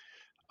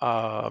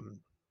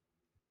 Um,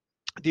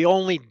 the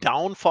only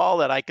downfall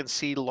that I can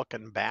see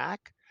looking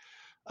back,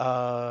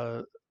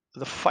 uh,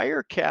 the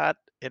Firecat,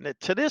 and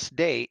to this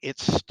day,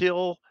 it's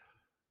still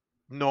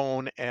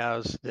known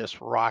as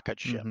this rocket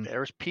ship. Hmm.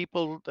 There's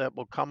people that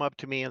will come up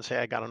to me and say,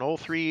 I got an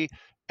 '03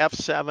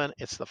 F7.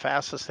 It's the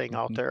fastest thing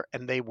out Hmm. there.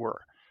 And they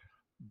were.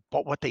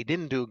 But what they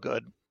didn't do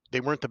good,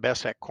 they weren't the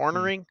best at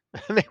Hmm. cornering,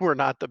 and they were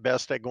not the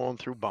best at going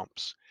through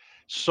bumps.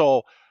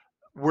 So,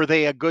 were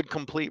they a good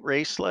complete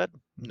race sled?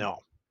 No.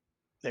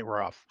 They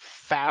were a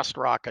fast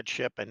rocket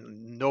ship,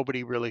 and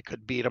nobody really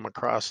could beat them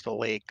across the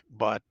lake.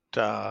 But,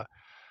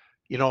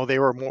 they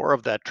were more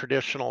of that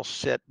traditional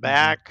sit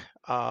Hmm. back.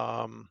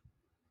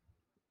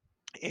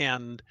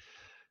 And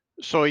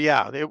so,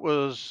 yeah, it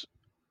was,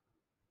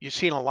 you've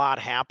seen a lot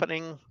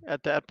happening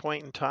at that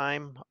point in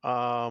time.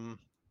 And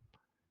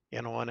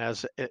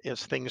as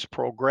things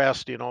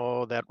progressed,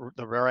 that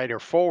the rider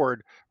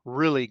forward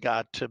really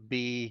got to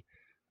be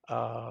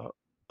uh,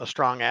 a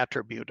strong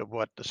attribute of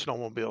what the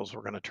snowmobiles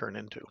were going to turn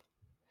into.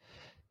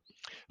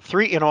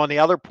 And the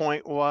other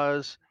point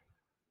was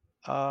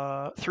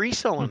three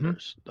Hmm.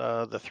 cylinders.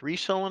 The three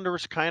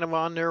cylinders kind of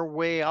on their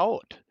way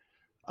out.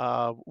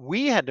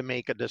 We had to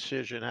make a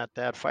decision at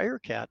that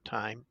Firecat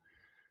time.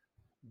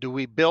 Do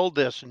we build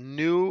this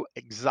new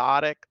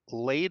exotic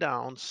lay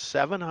down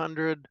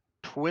 700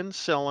 twin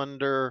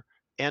cylinder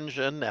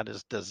engine that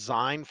is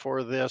designed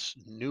for this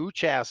new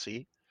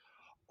chassis?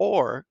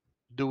 Or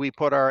do we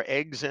put our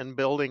eggs in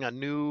building a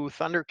new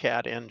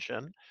Thundercat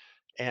engine,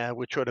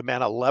 which would have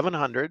been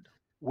 1100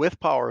 with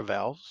power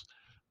valves?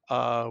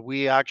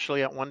 We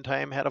actually at one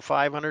time had a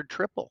 500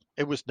 triple.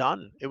 It was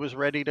done. It was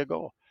ready to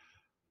go.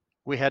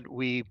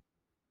 We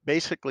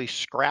basically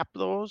scrap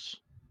those,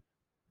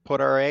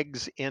 put our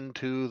eggs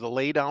into the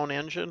laydown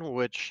engine,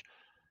 which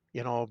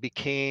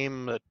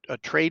became a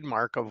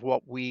trademark of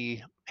what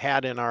we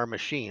had in our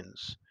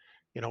machines.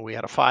 We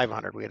had a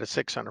 500, we had a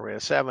 600, we had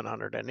a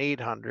 700, an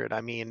 800.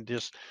 I mean,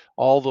 just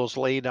all those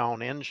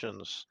laydown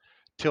engines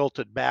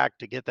tilted back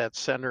to get that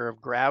center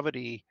of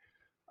gravity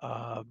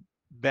uh,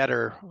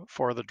 better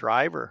for the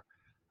driver.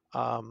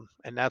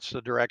 And that's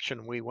the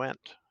direction we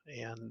went.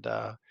 And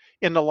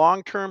in the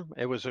long term,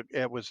 it was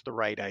the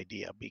right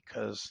idea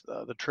because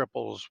the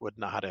triples would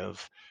not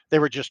have. They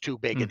were just too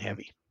big and Mm-hmm.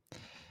 heavy.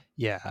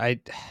 Yeah,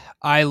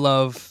 I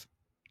love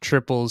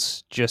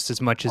triples just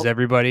as much as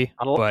everybody,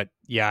 A- but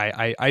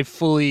yeah, I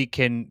fully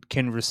can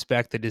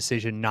respect the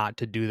decision not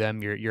to do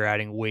them. You're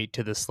adding weight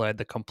to the sled,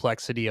 the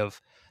complexity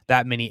of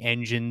that many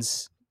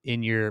engines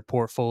in your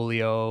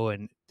portfolio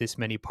and this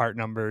many part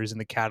numbers in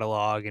the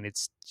catalog, and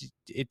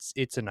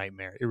it's a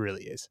nightmare. It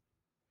really is.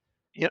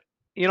 You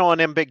on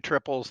them big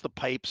triples, the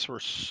pipes were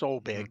so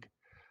Mm-hmm. big.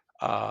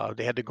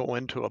 They had to go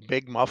into a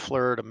big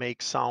muffler to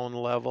make sound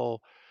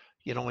level.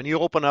 When you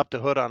open up the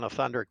hood on a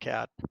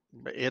Thundercat,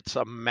 it's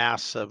a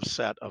massive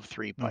set of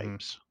three Mm-hmm.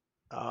 pipes.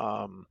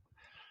 Um,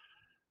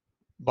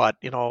 but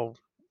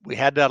we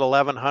had that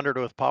 1100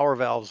 with power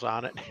valves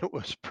on it. It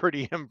was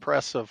pretty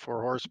impressive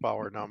for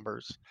horsepower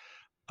numbers.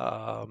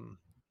 Um,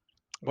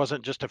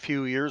 wasn't just a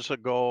few years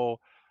ago.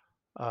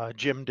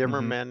 Jim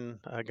Mm-hmm. Dimmerman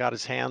got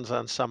his hands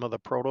on some of the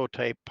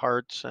prototype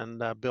parts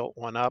and built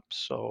one up.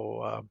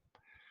 So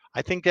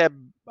I think that,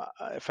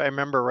 if I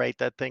remember right,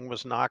 that thing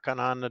was knocking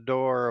on the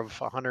door of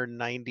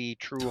 190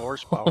 true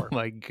Oh horsepower.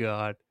 my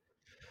god.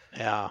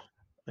 Yeah,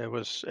 it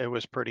was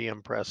pretty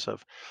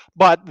impressive.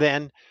 But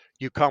then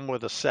you come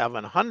with a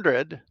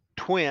 700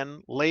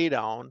 twin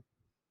laydown,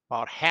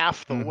 about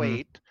half the Mm-hmm.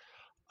 weight,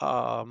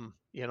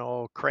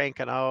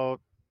 cranking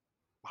out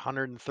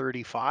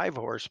 135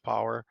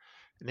 horsepower,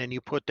 and then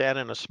you put that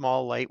in a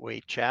small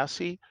lightweight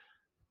chassis.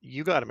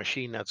 You got a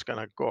machine that's going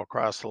to go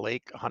across the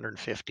lake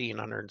 115,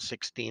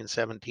 116,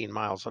 17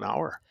 miles an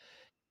hour.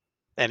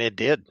 And it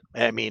did.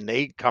 I mean,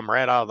 they come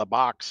right out of the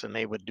box and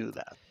they would do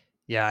that.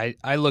 Yeah,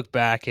 I look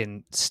back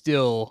and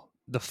still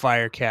the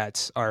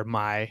Firecats are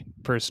my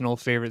personal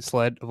favorite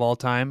sled of all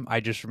time. I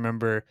just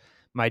remember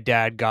my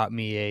dad got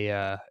me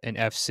a an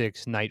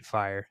F6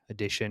 Nightfire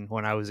edition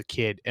when I was a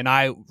kid, and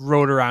I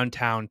rode around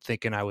town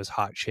thinking I was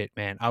hot shit,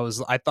 man. I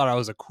thought I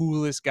was the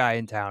coolest guy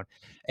in town,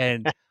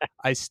 and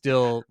I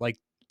still like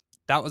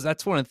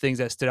that's one of the things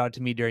that stood out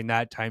to me during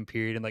that time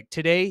period. And like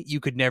today, you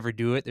could never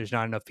do it. There's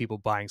not enough people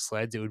buying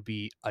sleds. It would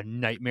be a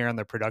nightmare on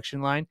the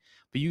production line.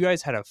 But you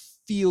guys had a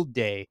field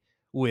day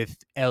with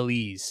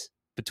LEs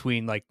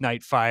between like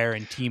Nightfire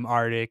and Team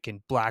Arctic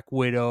and Black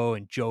Widow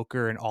and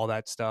Joker and all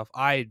that stuff.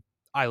 I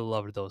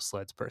loved those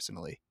sleds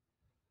personally.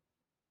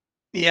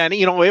 Yeah, and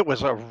it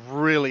was a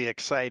really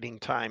exciting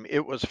time.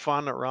 It was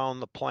fun around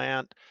the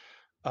plant.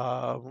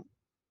 Uh,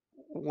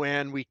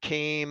 when we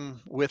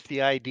came with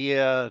the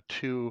idea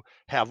to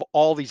have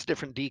all these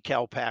different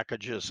decal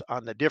packages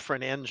on the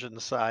different engine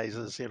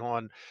sizes,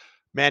 and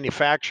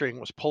manufacturing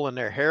was pulling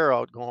their hair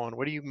out, going,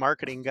 "What are you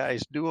marketing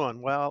guys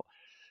doing?" Well,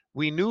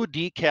 we knew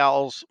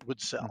decals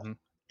would sell, Mm-hmm.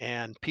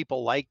 and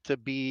people like to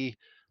be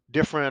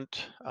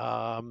different.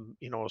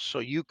 So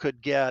you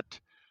could get,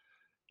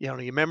 you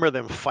remember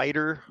them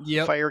fighter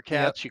Yep. fire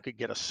Yep. cats? You could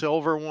get a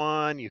silver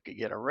one, you could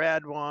get a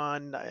red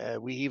one.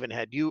 We even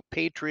had you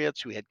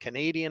Patriots. We had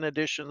Canadian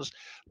editions.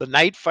 The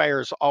Night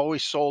Fires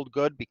always sold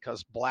good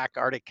because black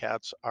Arctic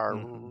cats are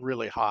Mm-hmm.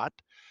 really hot.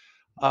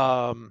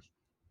 Um,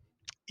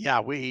 yeah,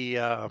 we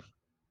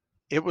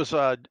it was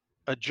a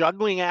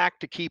juggling act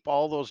to keep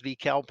all those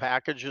decal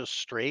packages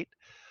straight,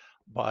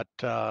 but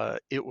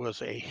it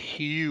was a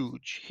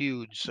huge,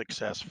 huge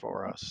success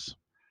for us.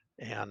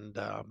 And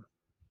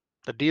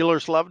the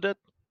dealers loved it,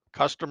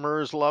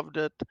 customers loved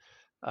it.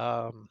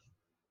 Um,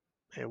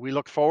 and we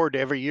look forward to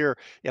every year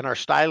in our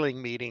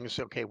styling meetings.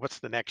 Okay, what's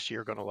the next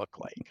year going to look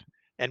like?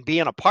 And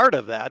being a part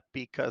of that,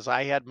 because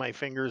I had my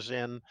fingers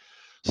in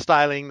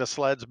styling the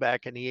sleds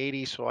back in the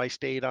 80s, so I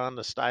stayed on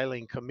the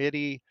styling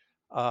committee.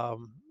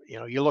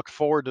 You look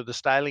forward to the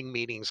styling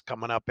meetings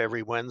coming up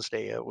every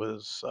Wednesday. It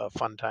was a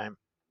fun time.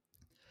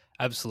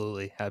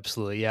 Absolutely,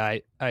 absolutely. Yeah,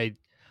 I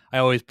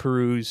always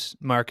peruse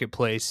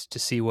marketplace to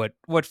see what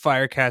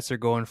Firecats are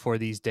going for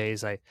these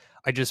days. I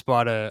just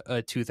bought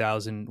a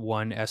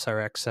 2001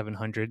 SRX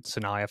 700,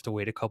 so now I have to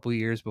wait a couple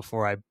years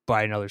before I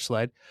buy another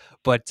sled.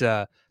 But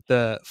the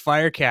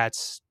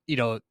Firecats,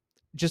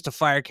 just a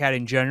Firecat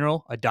in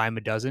general, a dime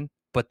a dozen.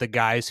 But the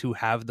guys who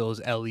have those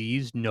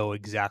LEs know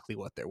exactly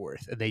what they're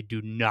worth, and they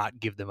do not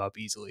give them up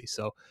easily.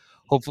 So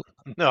hopefully,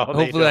 No,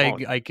 they hopefully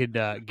don't. I could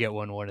get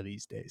one of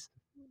these days.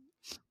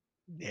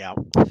 Yeah.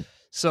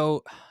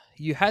 So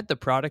you had the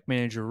product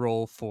manager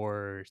role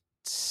for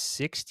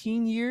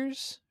 16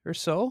 years or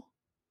so.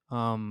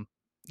 Um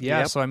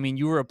yeah, Yep. so I mean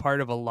you were a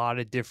part of a lot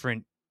of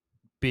different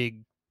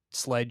big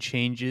sled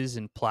changes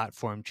and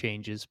platform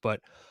changes,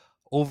 but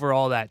over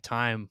all that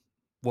time,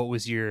 what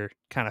was your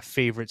kind of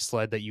favorite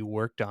sled that you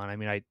worked on? I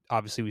mean, I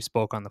obviously we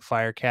spoke on the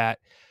Firecat.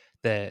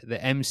 The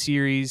M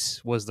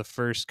series was the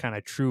first kind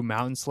of true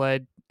mountain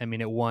sled. I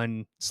mean, it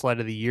won sled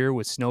of the year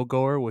with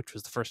Snowgoer, which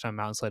was the first time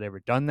mountain sled ever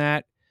done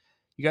that.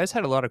 You guys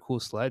had a lot of cool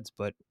sleds,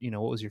 but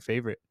what was your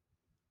favorite?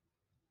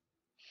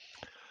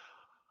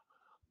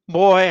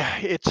 Boy,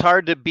 it's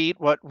hard to beat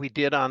what we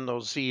did on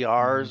those Hmm.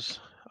 ZRs.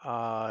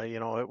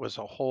 It was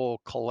a whole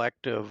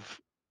collective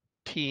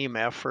team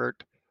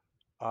effort.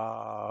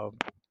 Uh,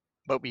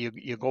 but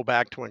you go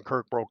back to when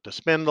Kirk broke the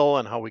spindle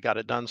and how we got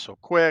it done so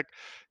quick,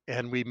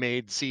 and we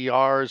made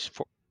ZRs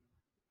for,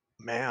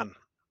 man,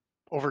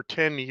 over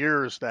 10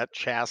 years. That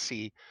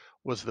chassis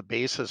was the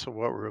basis of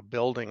what we were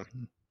building.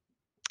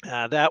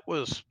 That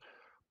was,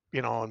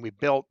 and we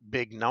built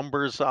big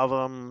numbers of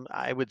them.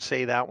 I would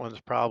say that one's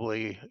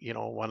probably,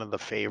 one of the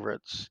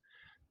favorites.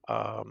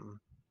 Um,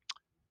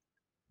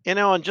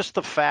 and just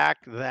the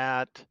fact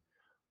that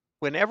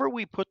whenever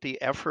we put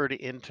the effort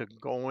into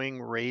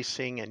going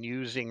racing and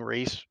using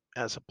race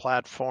as a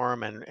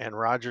platform, and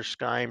Roger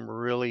Skyme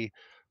really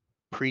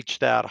preached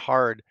that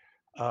hard,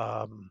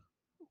 um,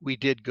 we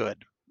did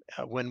good.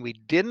 When we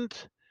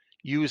didn't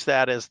use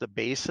that as the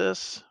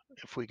basis,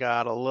 if we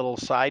got a little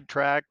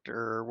sidetracked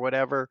or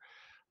whatever,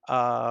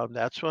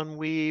 that's when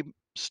we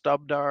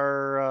stubbed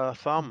our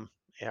thumb,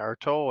 our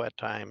toe at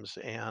times.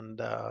 And,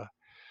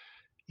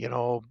 you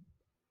know,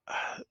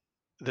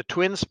 the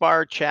twin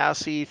spar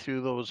chassis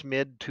through those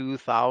mid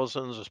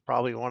 2000s is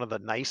probably one of the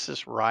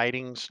nicest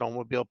riding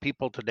snowmobile.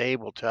 People today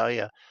will tell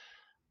you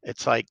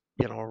it's like,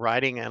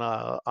 riding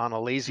on a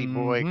lazy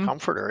boy Hmm.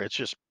 comforter. It's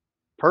just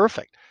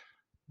perfect.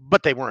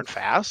 But they weren't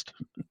fast.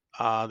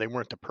 They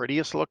weren't the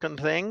prettiest looking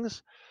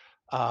things.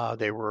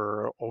 They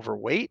were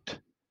overweight.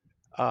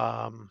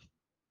 Um,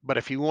 but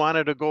if you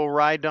wanted to go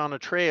ride down a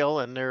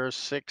trail and there's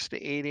 6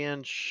 to 8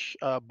 inch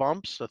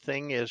bumps, the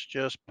thing is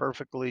just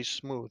perfectly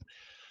smooth.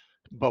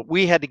 But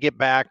we had to get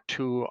back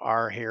to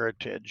our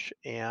heritage.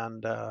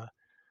 And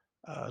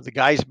the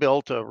guys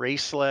built a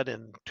race sled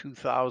in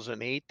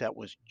 2008 that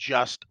was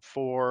just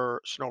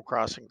for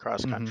snowcross and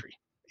cross Hmm. country.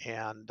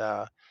 And,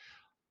 a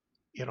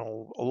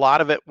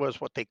lot of it was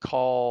what they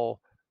call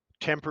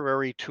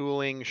temporary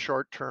tooling,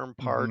 short term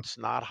Hmm. parts,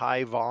 not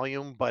high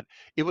volume, but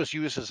it was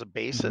used as a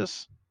Hmm.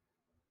 basis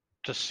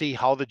to see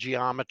how the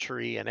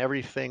geometry and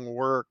everything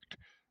worked,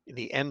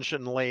 the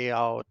engine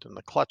layout and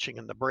the clutching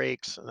and the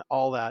brakes and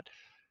all that.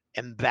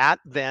 And that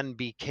then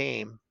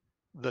became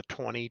the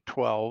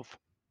 2012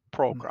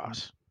 Hmm.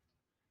 Procross.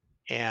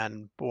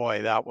 And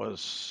boy, that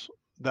was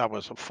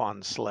a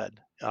fun sled.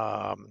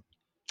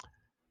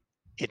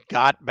 It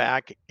got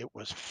back, it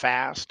was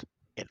fast,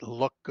 it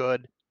looked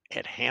good,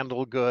 it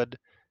handled good,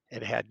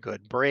 it had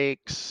good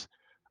brakes,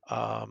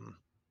 um,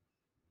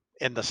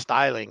 and the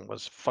styling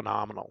was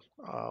phenomenal.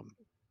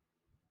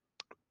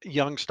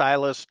 Young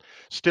stylist,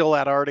 still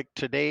at Arctic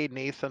today,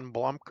 Nathan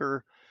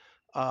Blumker,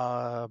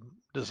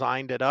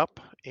 designed it up,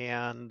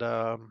 and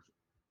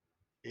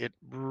it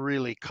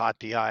really caught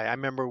the eye. I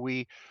remember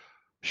we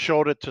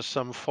showed it to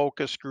some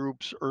focus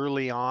groups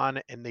early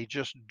on, and they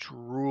just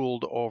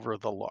drooled over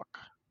the look.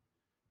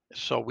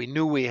 So we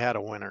knew we had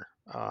a winner.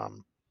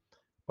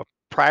 But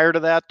prior to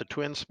that, the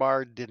Twin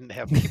Spar didn't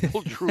have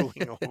people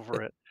drooling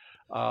over it.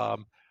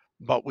 Um,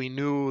 but we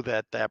knew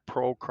that that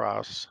Pro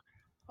Cross,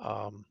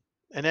 um,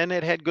 and then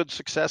it had good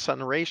success on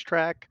the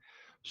racetrack.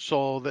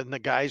 So then the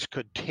guys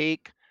could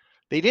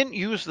they didn't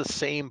use the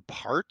same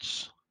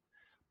parts,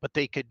 but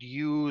they could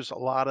use a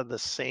lot of the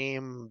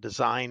same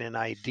design and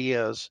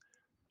ideas,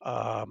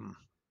 um,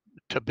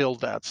 to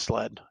build that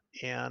sled.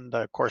 And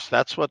of course,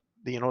 that's what,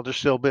 they're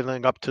still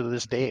building up to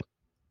this day.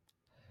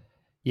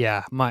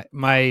 Yeah,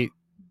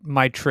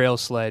 my trail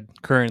sled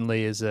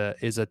currently is a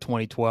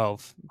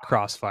 2012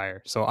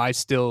 Crossfire. So I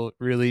still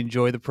really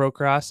enjoy the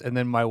Procross, and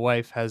then my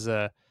wife has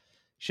a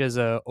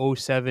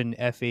 '07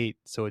 F8,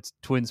 so it's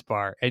twin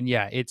spar. And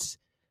yeah, it's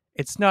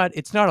not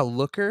a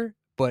looker,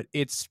 but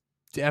it's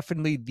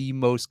definitely the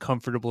most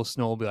comfortable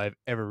snowmobile I've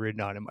ever ridden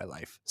on in my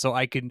life. So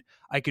I can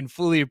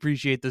fully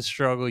appreciate the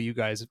struggle you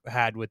guys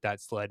had with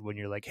that sled when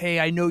you're like, "Hey,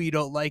 I know you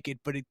don't like it,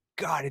 but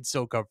God, it's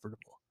so comfortable."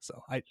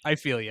 So I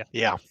feel you.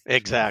 Yeah,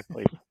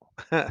 exactly.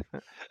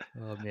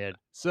 Oh man.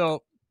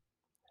 So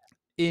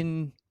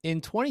in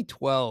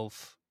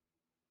 2012,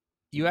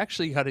 you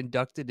actually got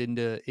inducted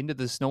into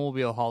the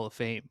Snowmobile Hall of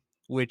Fame,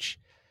 which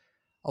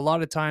a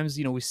lot of times,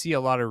 we see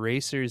a lot of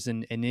racers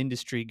and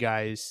industry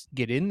guys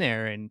get in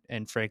there,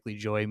 and frankly,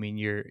 Joey, I mean,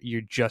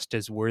 you're just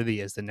as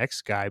worthy as the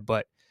next guy.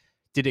 But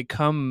did it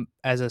come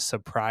as a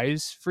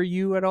surprise for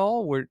you at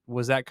all?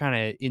 Was that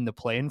kind of in the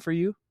plan for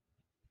you?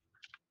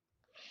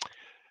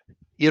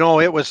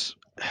 It was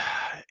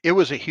it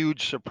was a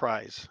huge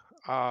surprise.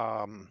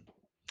 Um,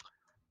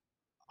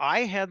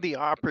 I had the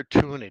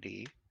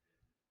opportunity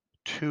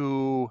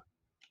to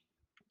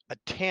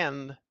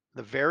attend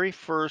the very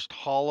first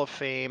Hall of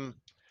Fame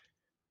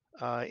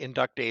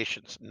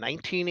inductions,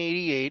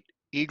 1988,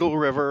 Eagle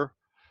River,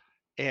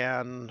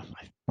 and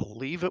I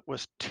believe it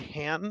was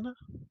 10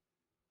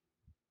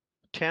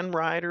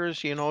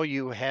 riders.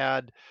 You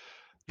had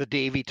the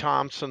Davy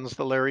Thompsons,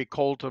 the Larry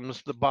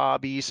Coltons, the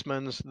Bob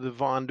Eastmans, the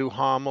Von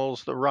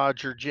Duhamels, the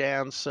Roger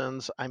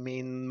Jansons, I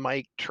mean,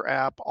 Mike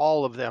Trapp,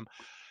 all of them.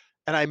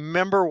 And I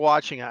remember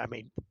watching it. I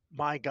mean,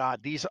 my God,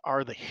 these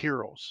are the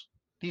heroes.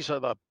 These are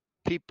the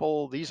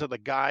people, these are the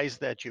guys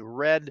that you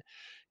read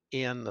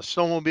in the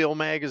snowmobile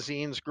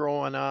magazines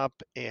growing up,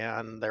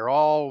 and they're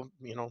all,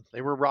 they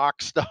were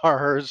rock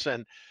stars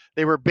and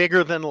they were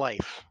bigger than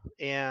life.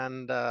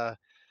 And I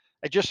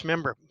just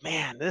remember,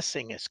 man, this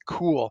thing is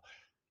cool.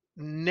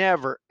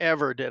 Never,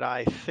 ever did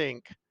I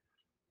think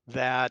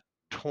that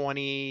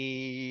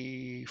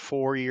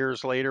 24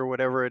 years later,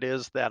 whatever it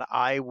is, that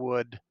I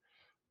would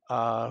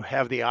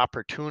have the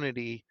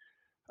opportunity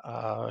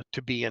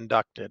to be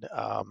inducted.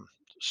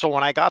 So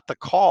when I got the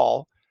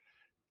call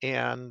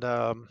and,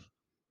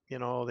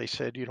 they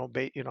said,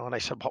 and I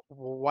said,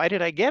 "Well, why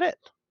did I get it?"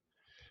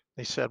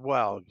 They said,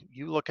 "Well,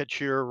 you look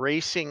at your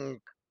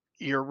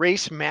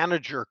race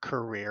manager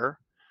career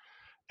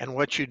and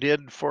what you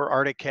did for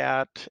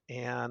Articat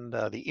and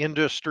the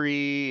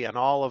industry and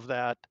all of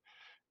that."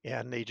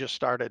 And they just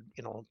started,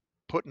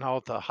 putting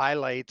out the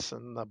highlights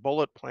and the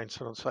bullet points.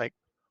 And it's like,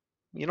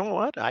 you know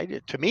what?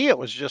 To me, it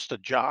was just a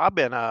job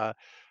and a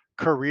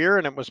career,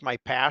 and it was my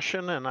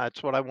passion, and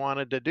that's what I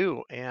wanted to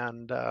do.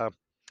 And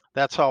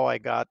that's how I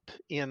got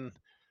in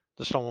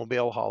the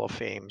Snowmobile Hall of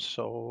Fame.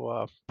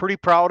 So pretty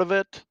proud of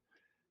it.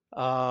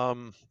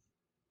 Um,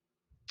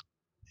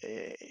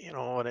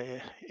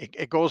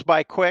 it goes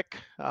by quick.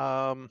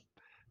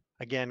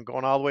 Again,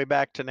 going all the way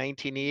back to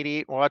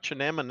 1988, watching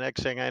them, and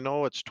next thing I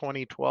know, it's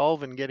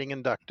 2012 and getting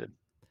inducted.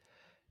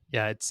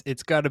 Yeah,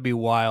 it's got to be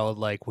wild,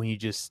 like when you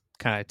just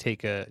kind of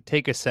take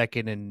a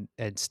second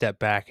and step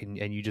back and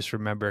you just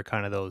remember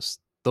kind of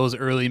those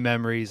early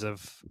memories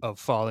of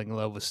falling in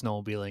love with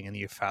snowmobiling, and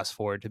you fast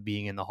forward to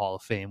being in the Hall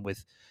of Fame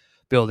with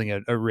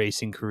building a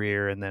racing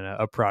career and then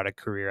a product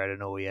career at an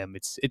OEM.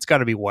 It's got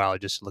to be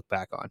wild just to look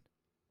back on.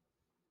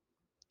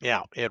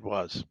 Yeah, it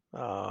was.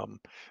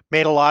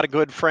 Made a lot of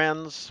good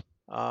friends.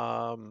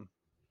 Um,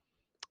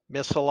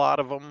 miss a lot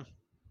of them,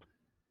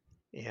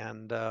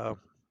 and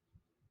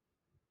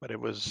but it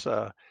was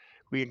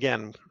we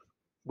again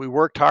we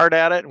worked hard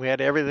at it. We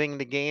had everything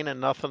to gain and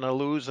nothing to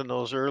lose in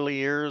those early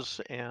years,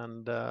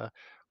 and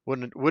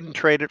wouldn't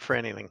trade it for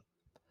anything.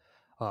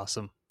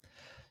 Awesome.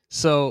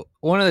 So,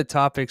 one of the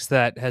topics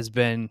that has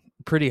been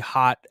pretty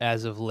hot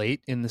as of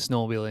late in the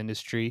snowmobile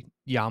industry,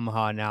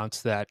 Yamaha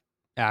announced that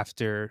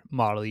after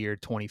model year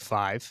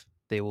 25,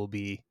 they will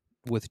be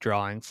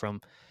withdrawing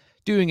from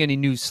doing any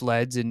new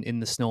sleds in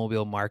the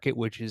snowmobile market,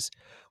 which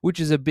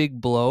is a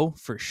big blow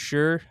for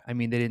sure. I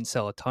mean, they didn't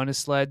sell a ton of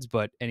sleds,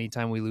 but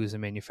anytime we lose a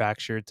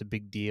manufacturer, it's a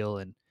big deal.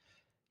 And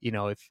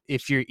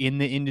if you're in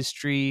the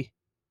industry,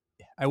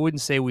 I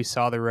wouldn't say we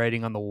saw the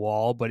writing on the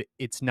wall, but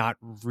it's not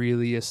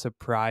really a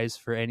surprise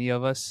for any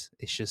of us.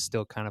 It's just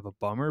still kind of a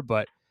bummer.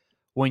 But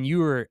when you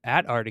were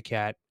at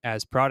Articat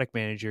as product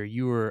manager,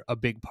 you were a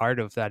big part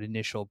of that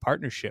initial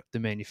partnership, the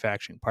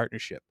manufacturing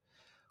partnership.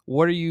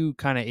 What are you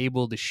kind of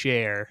able to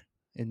share,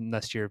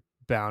 unless you're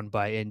bound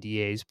by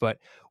NDAs, but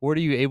what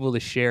are you able to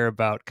share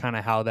about kind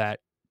of how that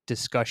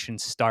discussion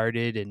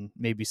started and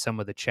maybe some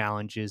of the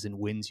challenges and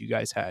wins you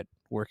guys had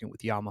working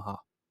with Yamaha?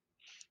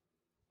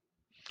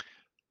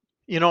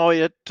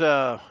 It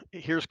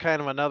here's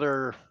kind of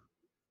another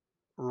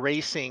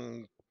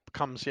racing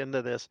comes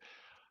into this.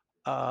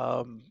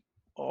 Um,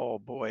 oh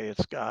boy,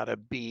 it's got to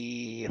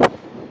be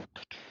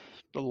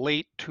the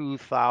late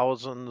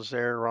 2000s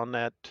there on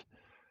that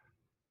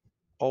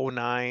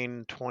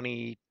 09,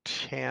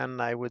 2010,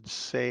 I would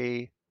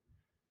say.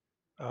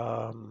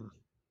 Um,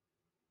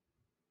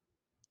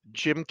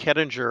 Jim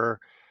Kettinger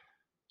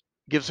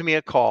gives me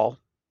a call.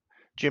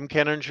 Jim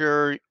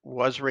Kettinger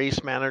was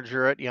race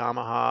manager at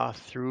Yamaha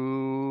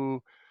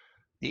through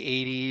the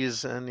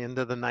 80s and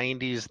into the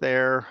 90s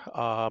there.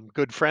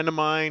 Good friend of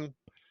mine,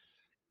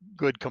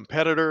 good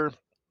competitor.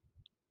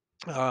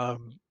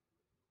 Um,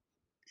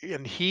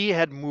 and he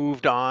had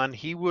moved on.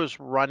 He was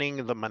running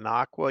the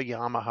Minocqua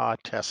Yamaha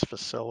test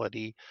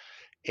facility.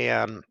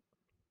 And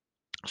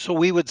so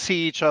we would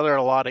see each other at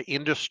a lot of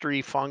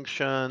industry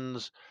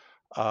functions,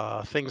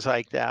 things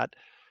like that.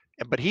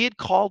 But he had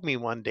called me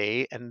one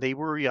day, and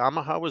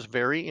Yamaha was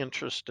very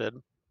interested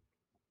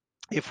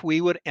if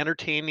we would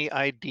entertain the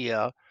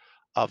idea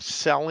of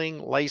selling,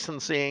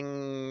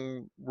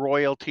 licensing,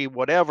 royalty,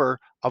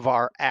 whatever, of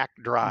our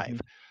ACT drive.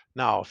 Mm-hmm.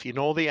 Now, if you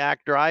know the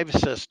ACT drive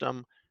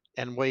system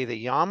and way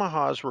the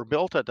Yamahas were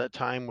built at that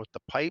time with the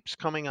pipes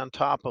coming on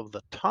top of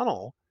the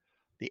tunnel,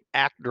 the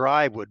ACT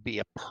drive would be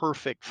a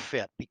perfect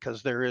fit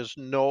because there is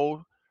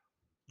no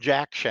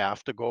jack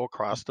shaft to go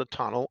across the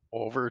tunnel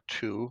over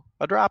to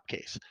a drop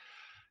case.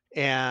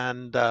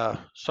 And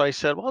so I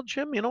said, well,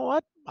 Jim, you know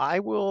what? I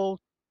will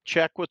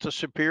check with the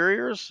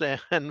superiors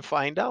and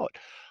find out.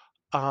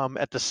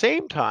 At the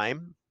same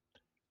time,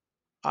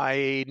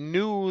 I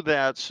knew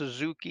that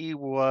Suzuki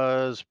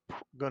was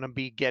going to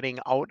be getting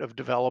out of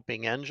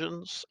developing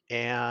engines.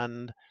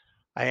 And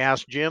I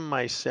asked Jim,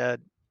 I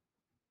said,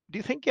 do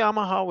you think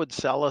Yamaha would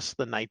sell us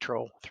the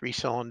Nitro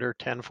 3-cylinder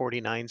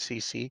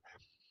 1049cc?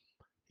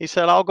 He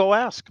said, I'll go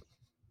ask.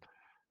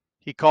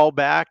 He called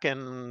back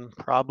in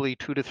probably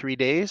 2 to 3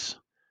 days,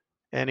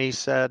 and he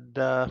said,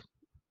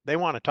 they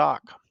want to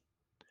talk.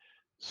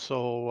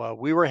 So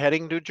we were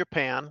heading to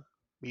Japan.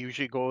 We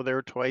usually go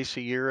there twice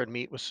a year and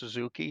meet with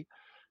Suzuki.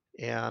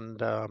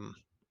 And at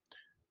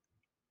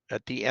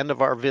the end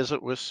of our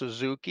visit with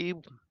Suzuki,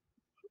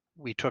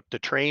 we took the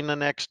train the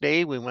next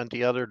day. We went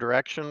the other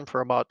direction for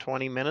about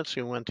 20 minutes.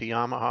 We went to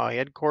Yamaha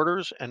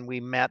headquarters and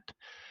we met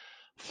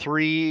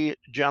three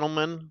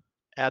gentlemen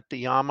at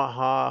the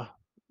Yamaha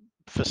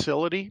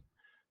facility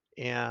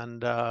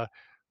and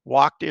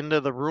walked into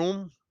the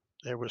room.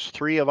 There was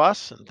three of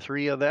us and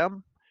three of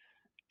them.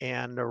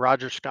 And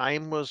Roger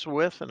Skeim was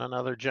with, and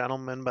another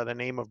gentleman by the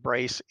name of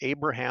Bryce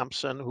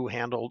Abrahamson, who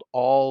handled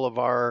all of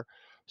our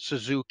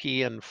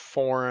Suzuki and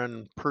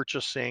foreign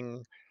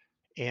purchasing.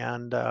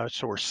 And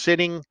so we're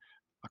sitting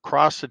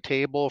across the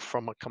table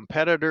from a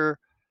competitor.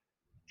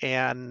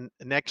 And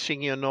next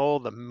thing you know,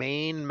 the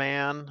main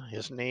man,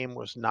 his name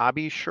was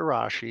Nabi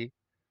Shirashi.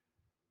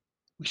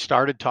 We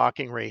started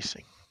talking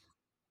racing.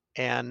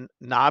 And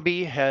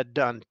Nabi had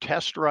done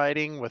test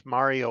riding with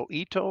Mario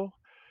Ito,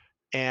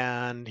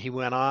 and he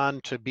went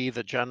on to be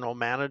the general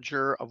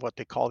manager of what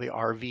they call the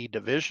RV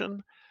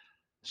division.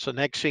 So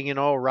next thing you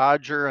know,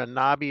 Roger and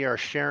Nabi are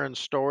sharing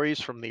stories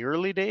from the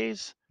early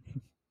days,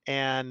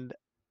 and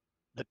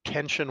the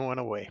tension went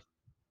away.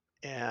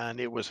 And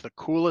it was the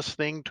coolest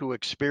thing to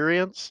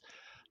experience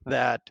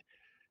that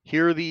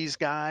here these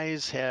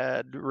guys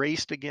had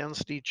raced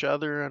against each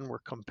other and were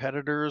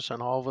competitors,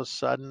 and all of a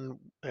sudden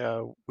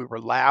we were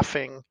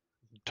laughing,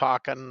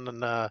 talking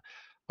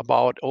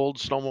about old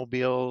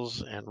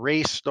snowmobiles and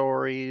race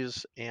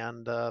stories,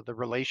 and the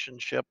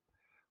relationship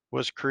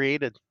was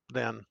created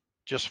then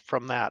just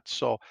from that.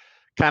 So,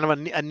 kind of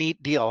a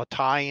neat deal, a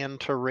tie-in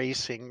to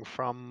racing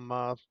from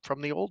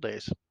the old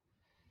days.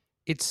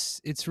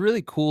 It's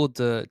really cool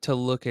to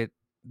look at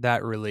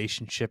that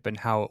relationship and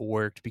how it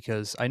worked,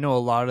 because I know a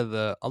lot of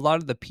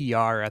the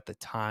PR at the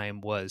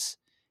time was,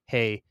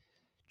 hey,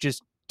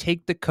 just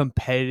take the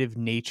competitive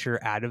nature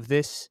out of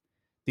this.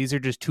 These are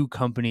just two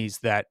companies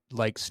that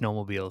like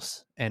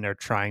snowmobiles and are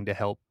trying to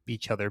help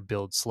each other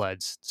build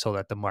sleds so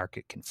that the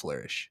market can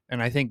flourish.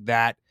 And I think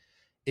that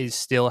is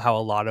still how a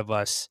lot of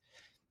us,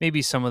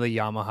 maybe some of the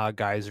Yamaha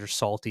guys are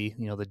salty,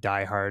 the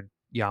diehard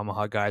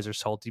Yamaha guys are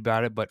salty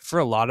about it. But for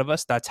a lot of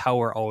us, that's how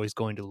we're always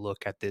going to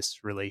look at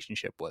this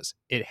relationship. Was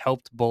it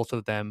helped both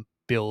of them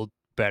build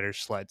better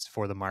sleds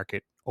for the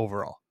market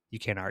overall? You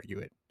can't argue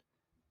it.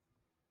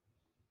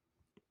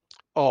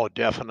 Oh,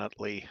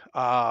 definitely.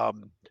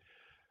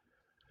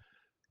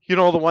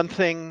 The one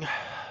thing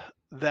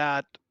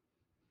that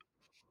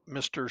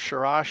Mr.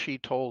 Shirashi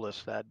told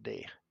us that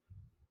day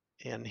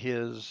in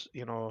his,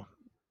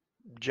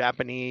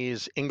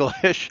 Japanese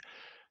English,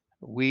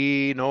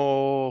 we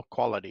know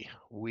quality,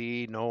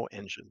 we know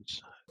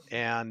engines.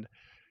 And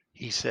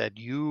he said,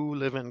 you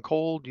live in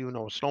cold, you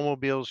know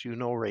snowmobiles, you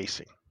know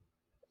racing.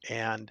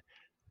 And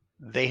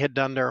they had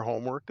done their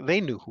homework.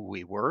 They knew who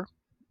we were.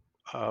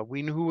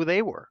 We knew who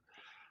they were.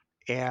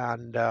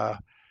 And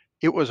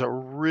it was a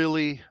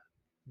really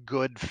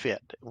good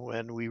fit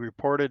when we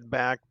reported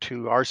back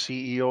to our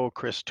CEO,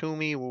 Chris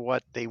Toomey,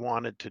 what they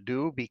wanted to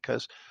do,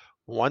 because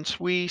once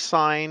we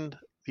signed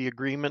the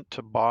agreement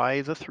to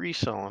buy the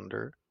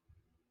three-cylinder,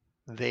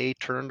 they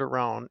turned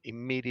around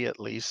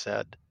immediately,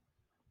 said,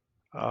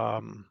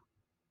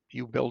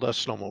 you build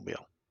us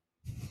snowmobile.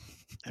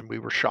 And we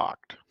were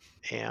shocked.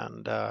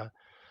 And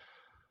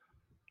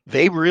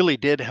they really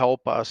did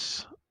help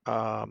us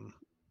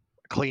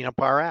clean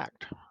up our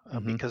act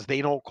Mm-hmm. because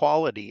they know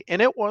quality.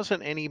 And it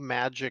wasn't any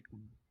magic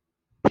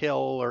pill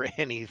or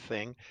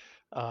anything.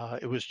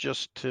 It was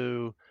just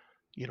to,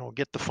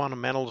 get the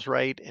fundamentals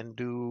right and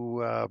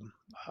do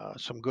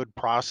some good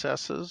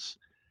processes.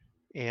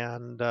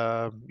 And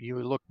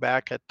you look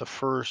back at the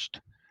first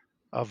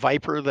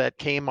Viper that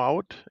came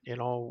out,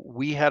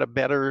 we had a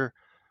better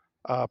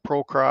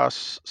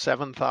Procross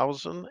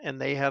 7000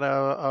 and they had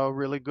a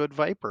really good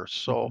Viper.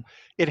 So Mm-hmm.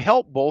 it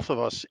helped both of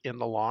us in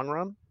the long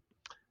run.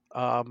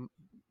 Um,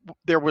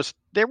 there was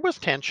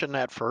tension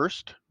at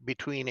first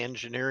between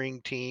engineering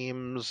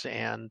teams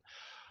and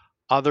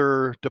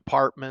other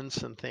departments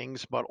and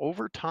things, but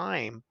over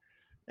time,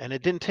 and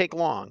it didn't take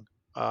long,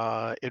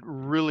 it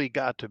really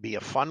got to be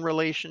a fun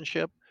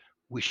relationship.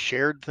 We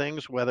shared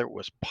things, whether it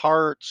was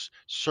parts,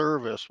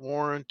 service,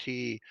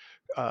 warranty,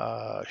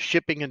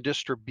 shipping and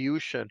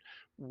distribution.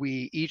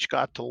 We each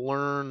got to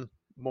learn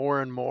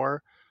more and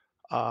more.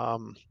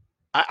 Um,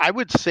 I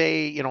would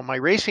say, my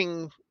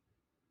racing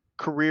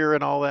career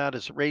and all that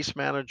as a race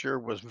manager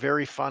was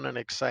very fun and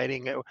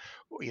exciting.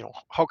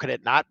 How could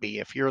it not be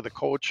if you're the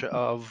coach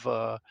of,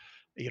 a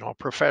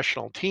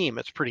professional team?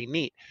 It's pretty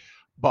neat.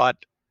 But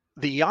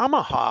the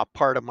Yamaha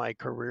part of my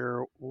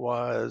career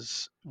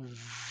was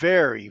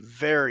very,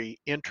 very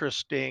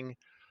interesting,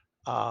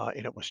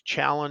 and it was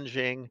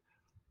challenging.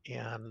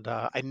 And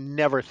I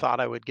never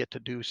thought I would get to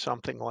do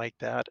something like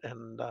that.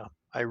 And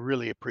I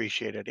really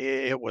appreciate it.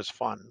 It was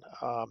fun.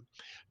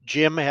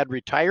 Jim had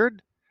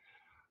retired,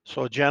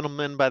 So a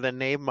gentleman by the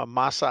name of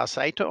Masa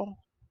Saito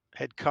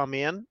had come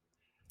in,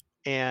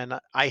 and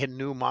I had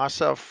knew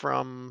Masa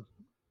from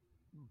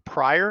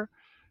prior,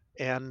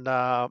 and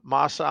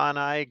Masa and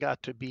I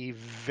got to be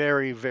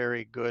very,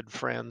 very good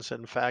friends.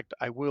 In fact,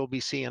 I will be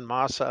seeing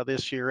Masa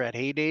this year at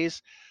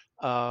Heydays.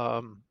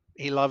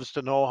 He loves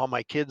to know how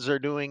my kids are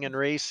doing in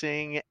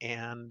racing,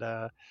 and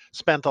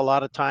spent a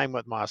lot of time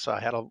with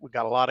Masa. We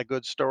got a lot of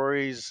good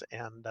stories,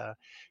 and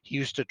he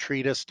used to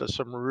treat us to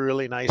some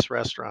really nice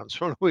restaurants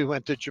when we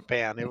went to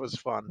Japan. It was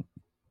fun.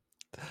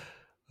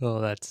 Oh,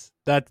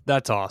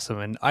 that's awesome,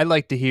 and I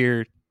like to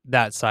hear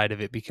that side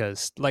of it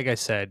because, like I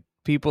said,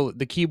 people,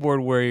 the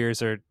keyboard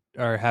warriors are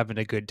having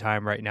a good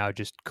time right now,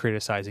 just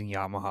criticizing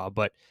Yamaha.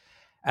 But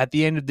at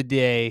the end of the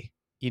day,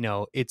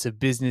 it's a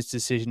business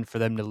decision for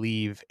them to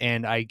leave,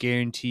 and I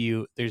guarantee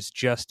you, there's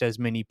just as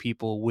many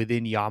people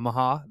within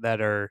Yamaha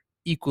that are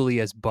equally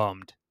as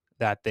bummed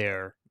that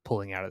they're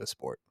pulling out of the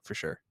sport for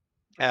sure.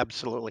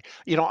 Absolutely.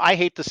 I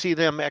hate to see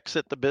them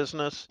exit the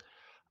business.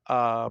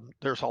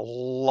 There's a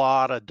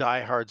lot of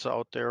diehards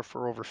out there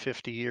for over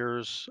 50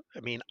 years.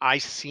 I mean, I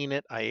seen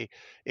it. I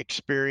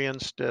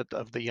experienced it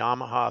of the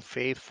Yamaha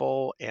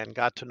faithful and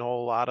got to know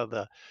a lot of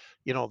the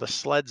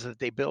sleds that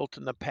they built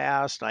in the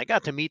past. I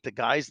got to meet the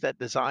guys that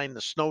designed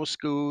the snow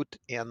scoot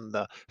and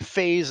the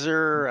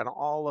phaser and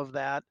all of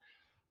that.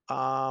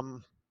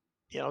 Um,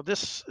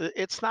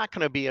 it's not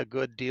going to be a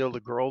good deal to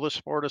grow the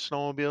sport of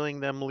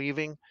snowmobiling, them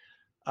leaving.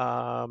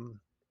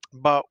 Um,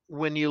 but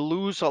when you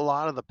lose a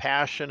lot of the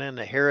passion and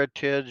the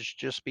heritage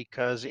just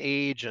because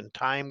age and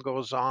time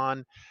goes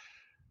on,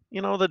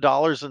 the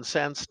dollars and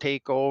cents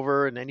take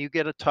over, and then you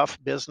get a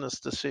tough business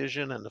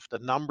decision. And if the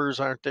numbers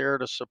aren't there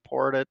to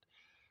support it,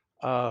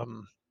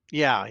 um,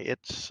 yeah,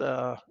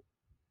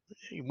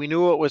 we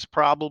knew it was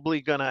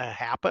probably going to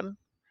happen.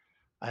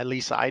 At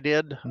least I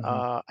did. Hmm.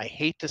 I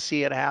hate to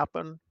see it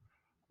happen,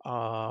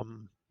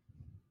 um,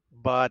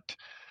 but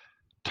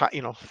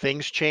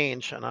things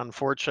change, and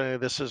unfortunately,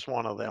 this is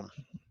one of them.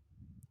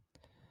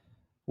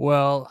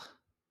 Well,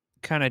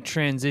 kind of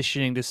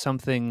transitioning to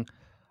something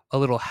a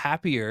little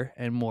happier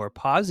and more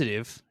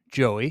positive,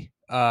 Joey.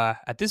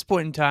 At this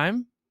point in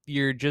time,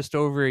 you're just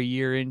over a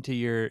year into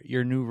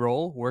your new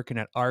role working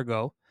at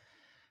Argo.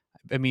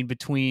 I mean,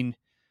 between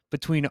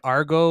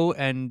Argo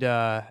and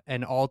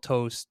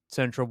Alto's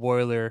central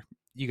boiler,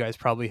 you guys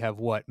probably have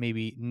what,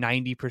 maybe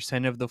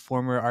 90% of the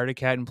former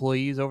Articat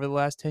employees over the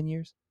last 10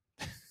 years.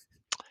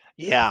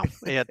 Yeah,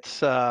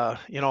 it's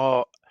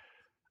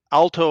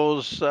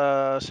Alto's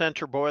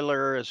center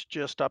boiler is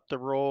just up the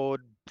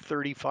road,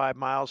 35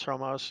 miles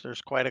from us.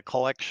 There's quite a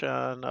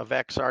collection of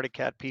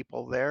ex-Articat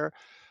people there.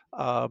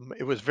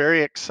 It was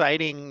very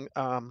exciting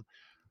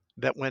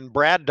that when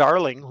Brad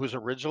Darling, who's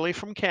originally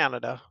from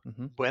Canada,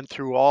 Hmm. went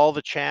through all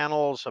the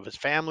channels of his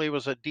family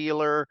was a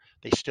dealer.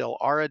 They still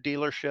are a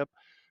dealership.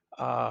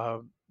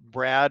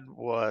 Brad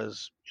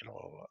was,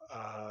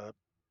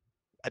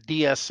 a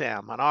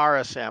DSM, an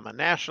RSM, a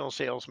national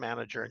sales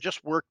manager, and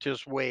just worked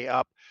his way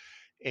up.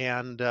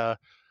 And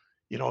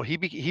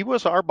he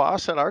was our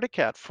boss at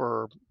Articat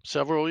for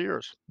several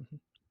years. Hmm.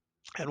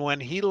 And when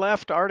he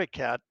left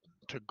Articat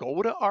to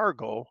go to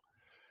Argo,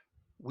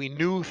 we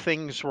knew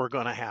things were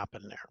going to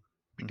happen there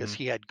because Hmm.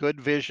 he had good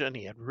vision,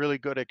 he had really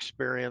good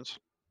experience.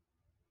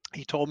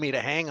 He told me to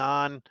hang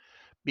on,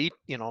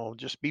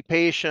 just be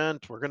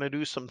patient. We're going to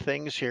do some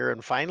things here.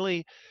 And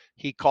finally,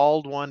 he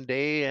called one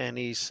day and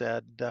he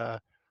said,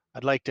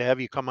 I'd like to have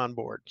you come on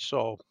board.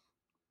 So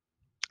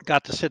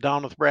got to sit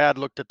down with Brad,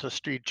 looked at the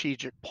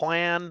strategic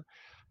plan.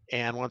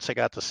 And once I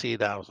got to see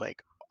that, I was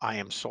like, I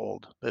am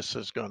sold. This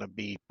is going to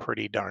be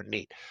pretty darn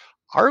neat.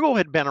 Argo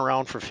had been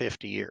around for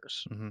 50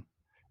 years Hmm.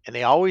 and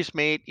they always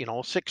made,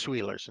 six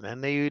wheelers and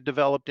then they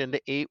developed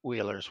into eight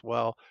wheelers.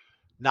 Well,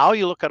 now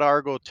you look at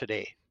Argo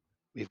today,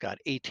 we've got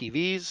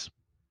ATVs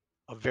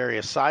of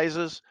various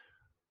sizes,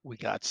 we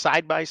got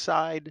side by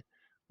side.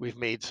 We've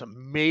made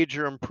some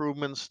major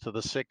improvements to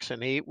the six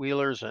and eight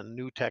wheelers and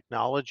new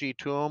technology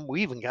to them.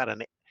 We even got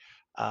an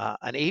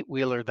eight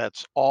wheeler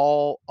that's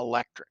all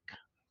electric.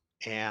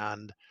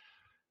 And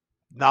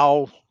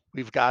now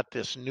we've got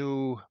this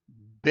new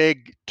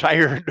big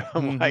tired,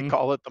 I Hmm.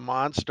 call it the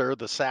monster,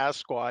 the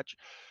Sasquatch,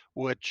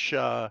 which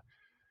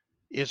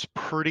is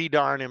pretty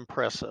darn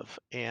impressive.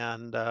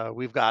 And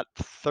we've got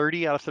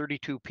 30 out of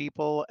 32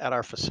 people at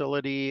our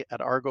facility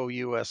at Argo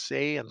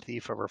USA in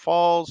Thief River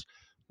Falls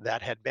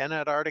that had been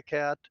at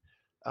Articat.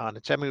 And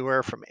it's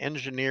everywhere from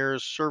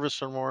engineers,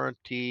 service and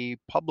warranty,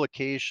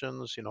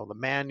 publications, the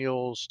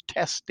manuals,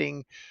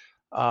 testing.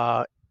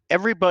 Uh,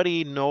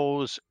 Everybody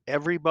knows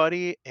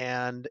everybody,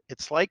 and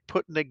it's like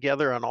putting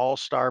together an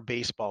all-star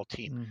baseball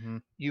team. Hmm.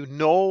 You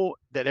know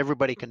that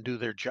everybody can do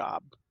their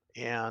job,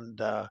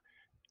 and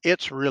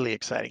it's really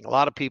exciting. A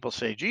lot of people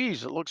say,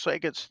 "Geez, it looks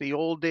like it's the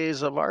old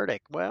days of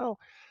Arctic." Well,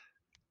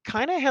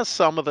 kind of has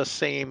some of the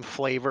same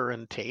flavor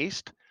and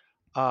taste.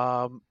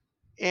 Um,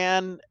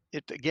 and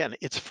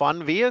it's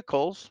fun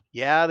vehicles.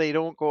 Yeah, they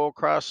don't go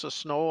across the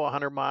snow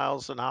 100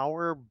 miles an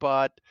hour,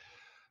 but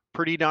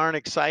pretty darn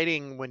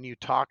exciting when you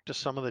talk to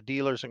some of the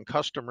dealers and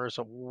customers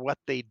of what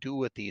they do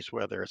with these,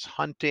 whether it's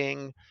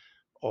hunting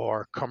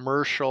or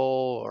commercial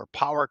or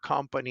power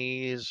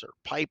companies or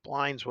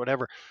pipelines,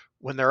 whatever.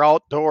 When they're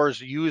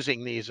outdoors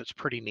using these, it's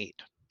pretty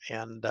neat.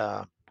 And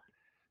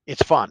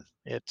it's fun.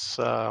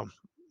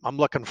 I'm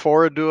looking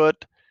forward to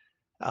it.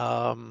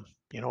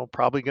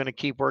 Probably going to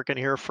keep working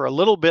here for a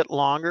little bit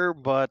longer,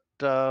 but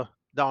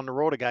down the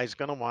road, a guy's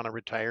going to want to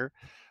retire.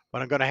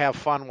 But I'm going to have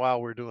fun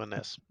while we're doing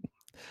this.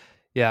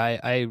 Yeah,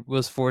 I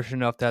was fortunate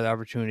enough to have the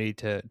opportunity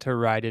to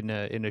ride in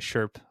a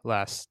Sherp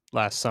last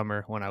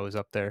summer when I was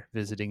up there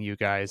visiting you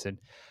guys, and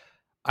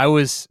I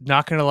was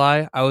not gonna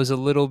lie, I was a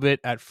little bit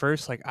at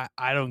first like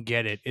I don't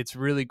get it. It's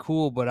really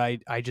cool, but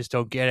I just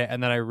don't get it.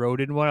 And then I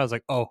rode in one, I was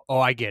like, oh,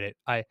 I get it.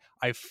 I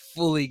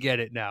fully get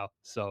it now.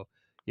 So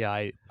yeah,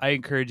 I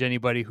encourage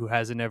anybody who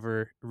hasn't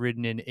ever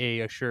ridden in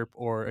a Sherp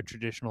or a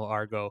traditional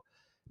Argo.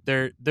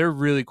 They're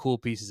really cool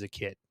pieces of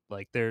kit.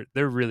 Like they're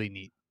really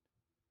neat.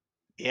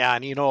 Yeah,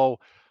 and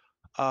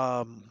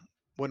um,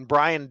 when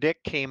Brian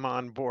Dick came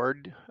on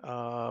board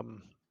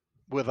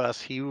with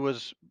us,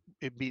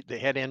 it'd be the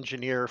head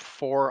engineer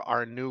for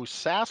our new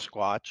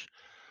Sasquatch,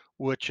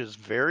 which is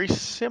very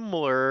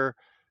similar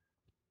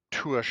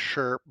to a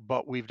Sherp,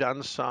 but we've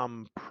done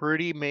some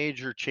pretty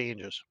major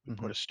changes. We Hmm.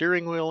 put a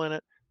steering wheel in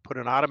it, put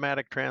an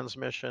automatic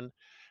transmission,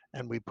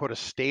 and we put a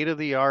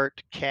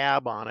state-of-the-art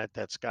cab on it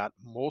that's got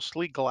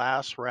mostly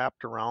glass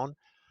wrapped around.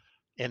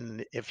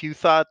 And if you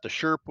thought the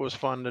Sherp was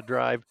fun to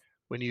drive,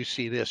 when you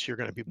see this, you're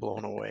going to be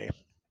blown away.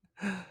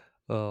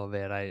 Oh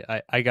man,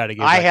 I got to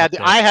get I back up had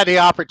there. I had the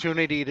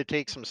opportunity to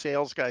take some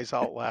sales guys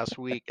out last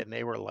week, and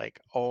they were like,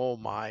 "Oh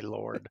my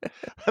lord,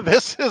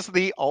 this is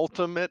the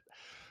ultimate."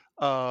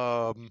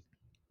 Um,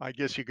 I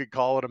guess you could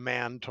call it a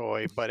man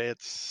toy, but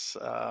it's.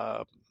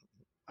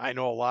 I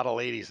know a lot of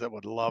ladies that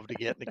would love to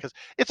get it because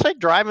it's like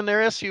driving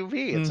their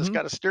SUV. It's just Hmm.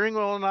 got a steering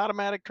wheel and an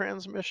automatic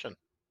transmission,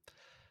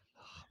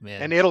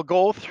 and Man, it'll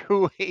go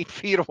through 8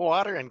 feet of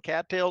water and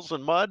cattails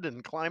and mud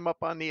and climb up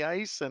on the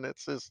ice, and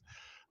it's just.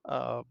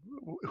 Uh,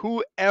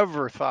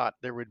 whoever thought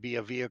there would be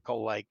a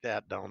vehicle like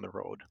that down the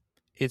road?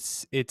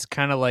 it's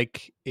kind of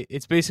like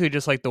it's basically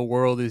just like the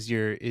world is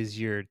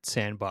your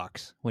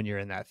sandbox when you're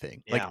in that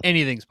thing. Like Yeah.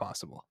 anything's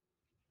possible.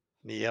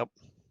 Yep.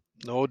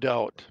 No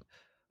doubt.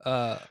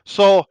 Uh,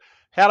 So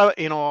had a,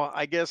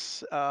 I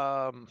guess,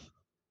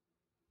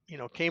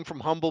 came from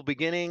humble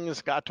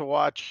beginnings, got to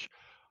watch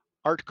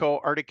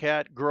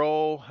Articat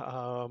grow.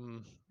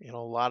 A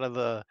lot of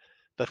the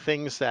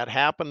things that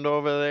happened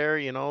over there,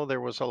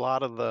 there was a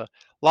lot of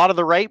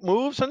the right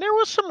moves and there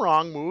was some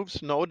wrong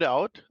moves, no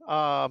doubt.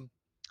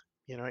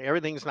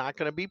 Everything's not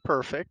going to be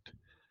perfect.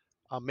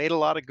 Made a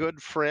lot of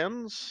good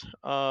friends.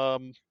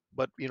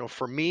 But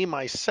for me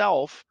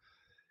myself,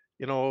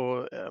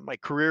 my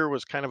career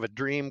was kind of a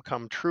dream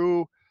come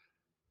true.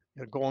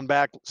 Going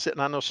back,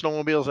 sitting on those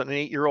snowmobiles, an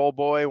 8-year-old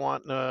boy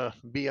wanting to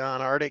be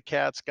on Arctic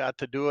Cats, got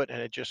to do it,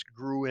 and it just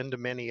grew into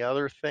many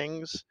other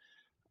things.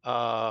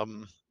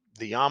 Um,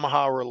 the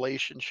Yamaha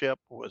relationship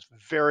was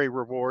very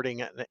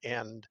rewarding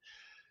and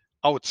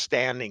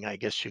outstanding, I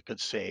guess you could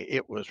say.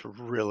 It was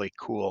really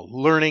cool.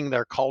 Learning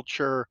their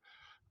culture,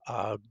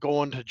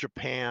 going to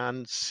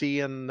Japan,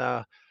 seeing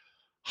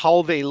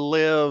how they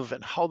live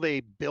and how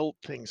they built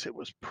things. It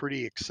was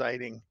pretty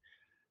exciting.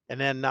 And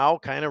then now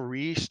kind of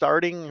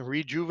restarting,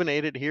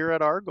 rejuvenated here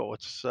at Argo.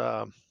 It's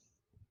a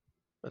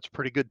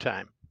pretty good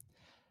time.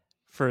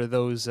 for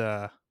those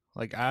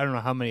like I don't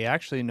know how many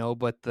actually know,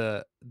 but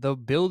the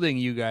building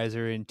you guys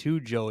are in too,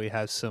 Joey,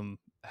 has some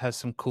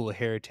cool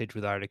heritage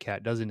with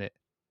Articat, doesn't it?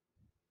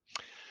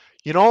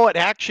 It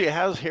actually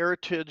has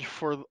heritage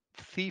for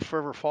Thief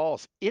River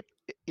Falls. It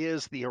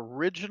is the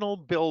original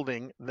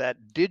building that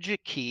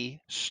DigiKey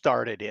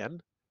started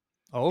in.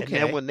 And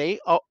then Okay. when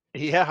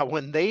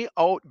they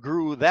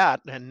outgrew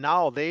that, and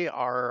now they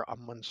are a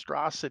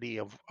monstrosity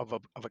of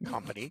a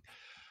company.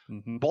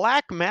 Hmm.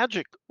 Black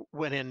Magic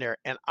went in there,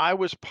 and I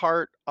was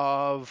part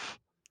of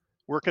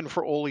working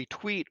for Oli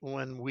Tweet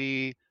when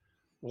we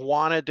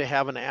wanted to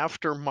have an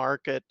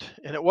aftermarket,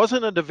 and it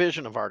wasn't a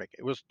division of Arctic.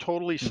 It was a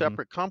totally Hmm.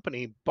 separate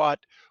company, but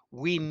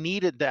we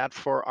needed that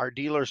for our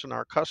dealers and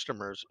our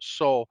customers.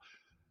 So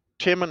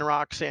Tim and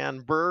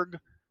Roxanne Berg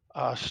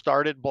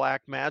started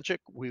Black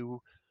Magic. We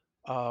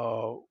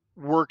uh,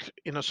 worked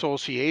in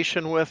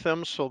association with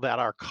them so that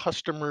our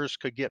customers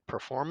could get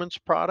performance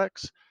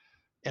products.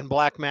 And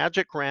Black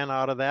Magic ran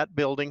out of that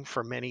building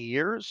for many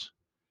years.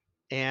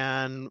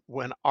 And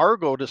when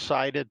Argo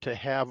decided to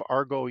have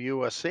Argo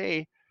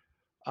USA,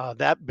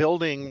 that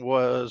building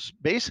was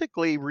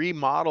basically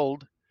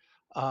remodeled.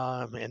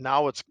 And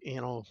now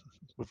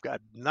we've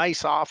got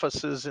nice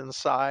offices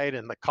inside,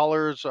 and the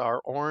colors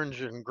are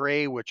orange and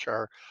gray, which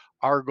are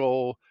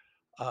Argo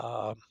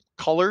uh,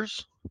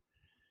 colors.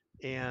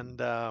 And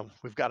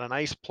we've got a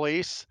nice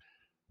place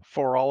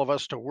for all of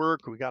us to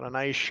work. We got a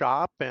nice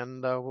shop,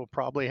 and we'll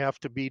probably have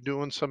to be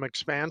doing some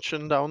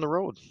expansion down the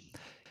road.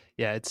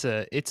 Yeah, it's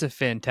a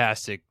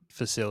fantastic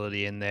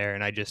facility in there,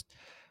 and I just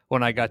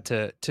when I got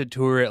to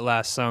tour it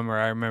last summer.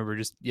 I remember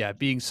just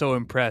being so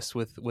impressed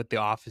with the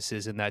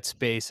offices in that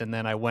space, and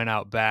then I went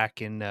out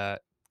back in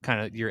kind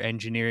of your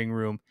engineering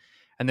room,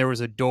 and there was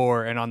a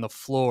door, and on the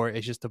floor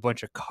it's just a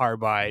bunch of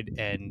carbide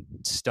and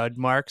stud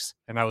marks,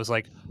 and I was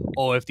like,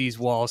 oh, if these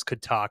walls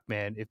could talk,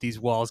 man, if these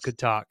walls could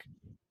talk.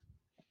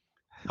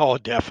 Oh,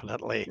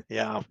 definitely.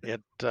 Yeah.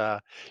 It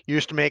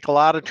used to make a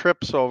lot of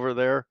trips over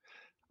there.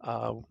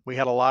 We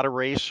had a lot of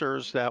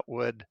racers that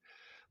would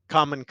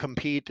come and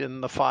compete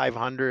in the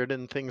 500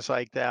 and things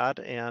like that.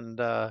 And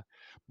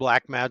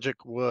Black Magic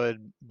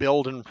would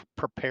build and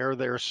prepare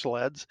their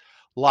sleds.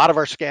 A lot of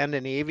our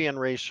Scandinavian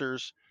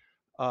racers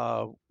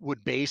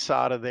would base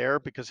out of there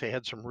because they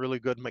had some really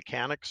good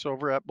mechanics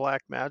over at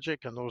Black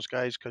Magic, and those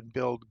guys could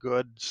build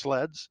good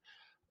sleds.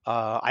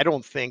 I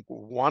don't think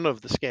one of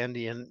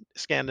the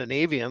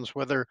Scandinavians,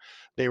 whether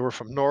they were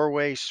from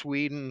Norway,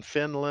 Sweden,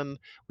 Finland,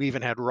 we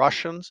even had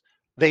Russians,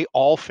 they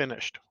all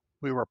finished.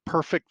 We were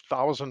perfect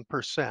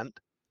 1,000%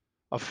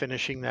 of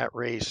finishing that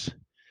race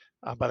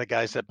by the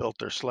guys that built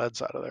their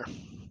sleds out of there.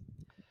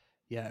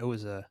 Yeah, it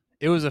was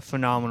a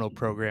phenomenal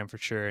program for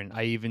sure, and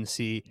I even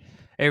see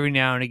every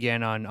now and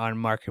again on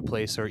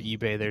Marketplace or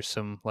eBay there's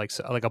some like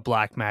a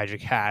Black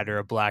Magic hat or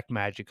a Black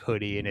Magic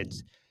hoodie, and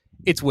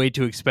it's way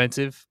too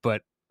expensive,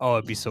 but oh,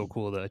 it'd be so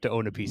cool to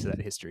own a piece of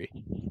that history.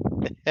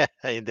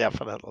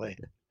 Definitely.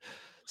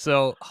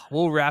 So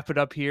we'll wrap it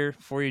up here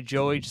for you,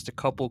 Joey. Just a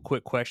couple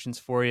quick questions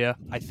for you.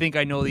 I think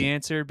I know the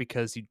answer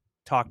because you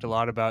talked a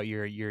lot about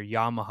your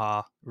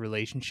Yamaha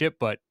relationship,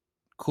 but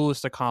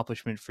coolest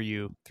accomplishment for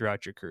you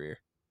throughout your career.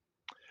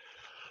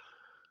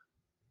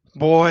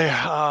 Boy,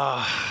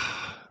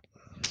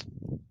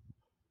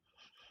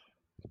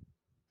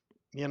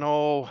 you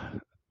know,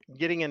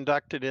 getting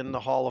inducted in the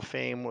Hall of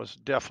Fame was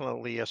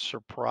definitely a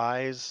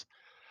surprise.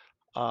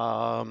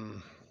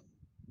 Um,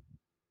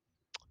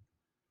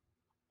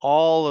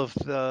 all of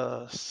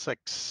the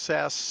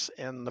success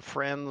and the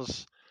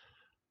friends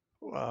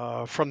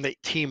from the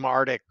Team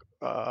Arctic,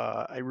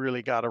 I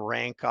really got to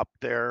rank up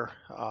there.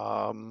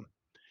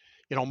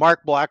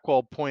 Mark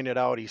Blackwell pointed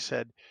out, he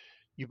said,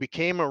 you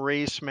became a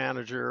race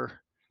manager.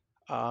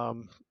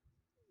 Um,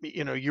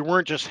 you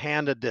weren't just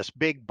handed this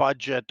big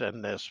budget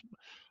and this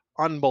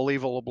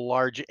unbelievable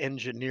large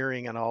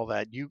engineering and all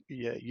that. You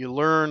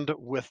learned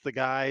with the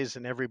guys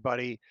and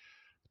everybody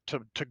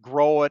to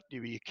grow it.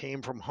 You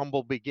came from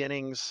humble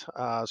beginnings,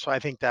 so I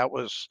think that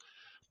was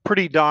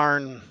pretty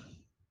darn.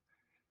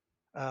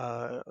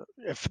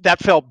 If that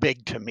felt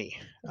big to me,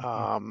 Mm-hmm.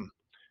 um,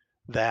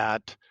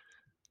 that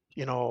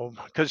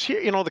because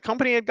the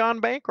company had gone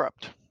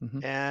bankrupt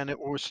Mm-hmm. and it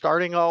was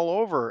starting all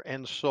over,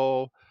 and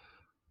so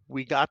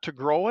we got to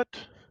grow it.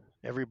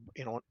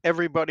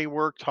 Everybody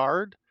worked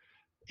hard,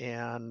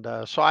 and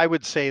so I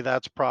would say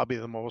that's probably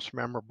the most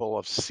memorable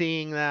of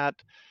seeing that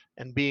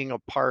and being a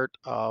part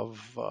of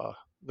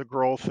the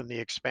growth and the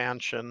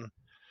expansion.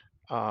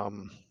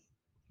 Um,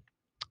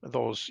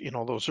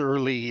 those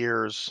early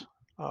years,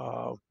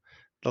 uh,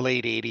 the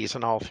late '80s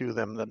and all through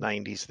them, the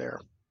 '90s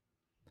there.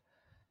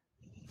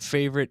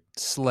 Favorite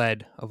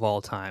sled of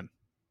all time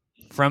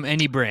from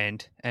any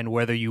brand, and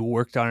whether you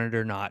worked on it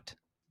or not,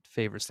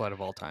 favorite sled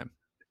of all time.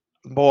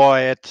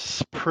 Boy,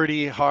 it's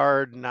pretty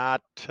hard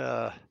not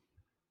to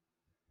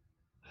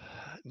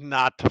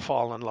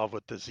fall in love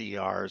with the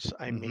ZRs.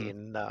 I Mm-hmm.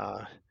 mean,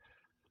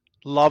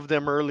 love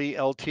them early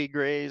LT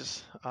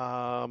Grays,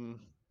 but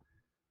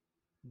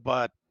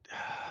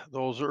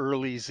those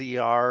early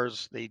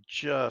ZRs, they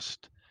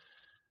just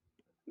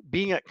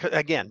being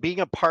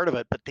a part of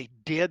it, but they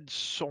did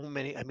so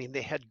many. I mean,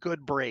 they had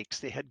good brakes,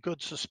 they had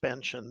good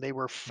suspension, they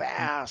were Mm-hmm.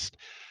 fast,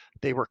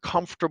 they were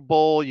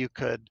comfortable. You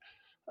could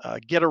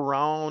get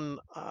around,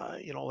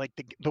 like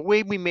the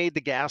way we made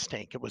the gas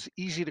tank, it was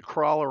easy to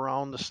crawl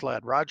around the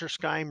sled. Roger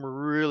Skyme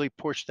really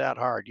pushed that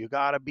hard. You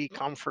got to be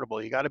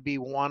comfortable. You got to be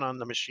one on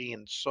the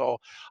machine. So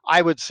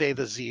I would say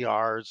the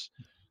ZRs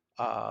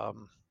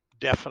um,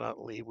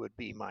 definitely would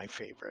be my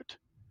favorite.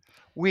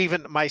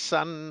 My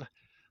son,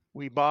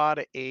 we bought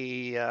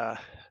a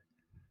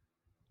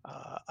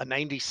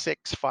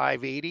 96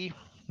 580.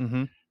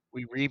 Mm-hmm.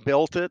 We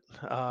rebuilt it.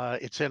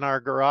 It's in our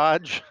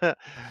garage.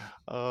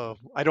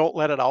 I don't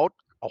let it out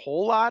a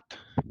whole lot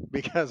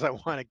because I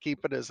want to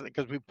keep it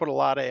because we put a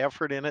lot of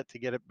effort in it to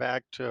get it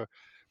back to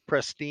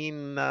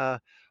pristine.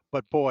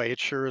 But boy,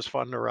 it sure is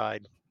fun to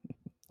ride.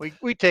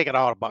 We take it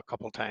out about a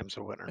couple times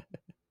a winter.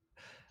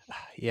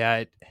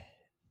 Yeah,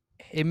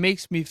 it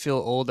makes me feel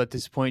old at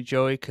this point,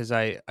 Joey, because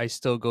I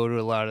still go to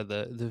a lot of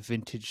the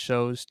vintage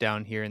shows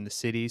down here in the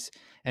cities,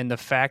 and the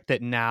fact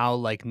that now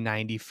like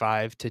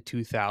 95 to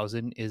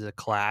 2000 is a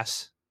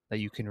class that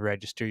you can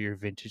register your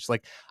vintage.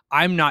 Like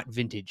I'm not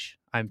vintage.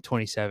 I'm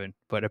 27,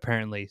 but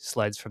apparently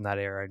sleds from that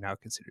era are now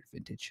considered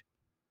vintage.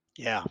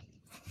 Yeah,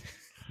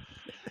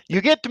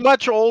 you get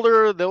much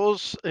older,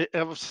 those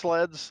of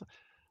sleds,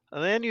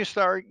 and then you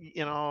start,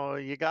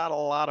 you got a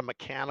lot of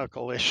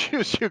mechanical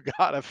issues you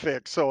got to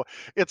fix. So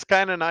it's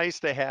kind of nice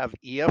to have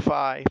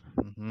EFI,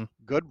 Mm-hmm.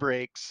 good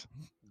brakes,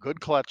 good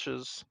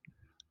clutches,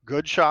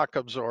 good shock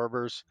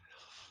absorbers.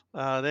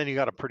 then you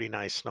got a pretty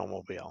nice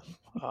snowmobile.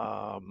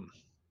 Um,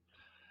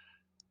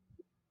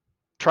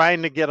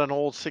 Trying to get an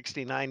old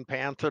 '69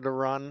 Panther to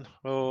run.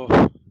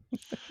 Oh,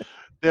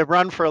 they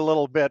run for a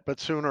little bit, but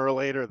sooner or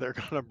later they're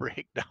going to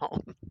break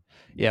down.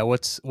 Yeah,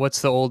 what's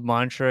the old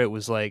mantra? It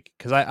was like,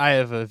 because I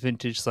have a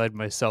vintage sled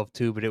myself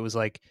too, but it was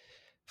like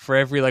for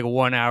every like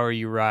 1 hour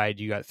you ride,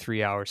 you got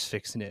 3 hours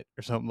fixing it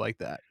or something like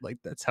that. Like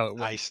that's how it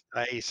went.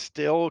 I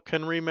still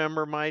can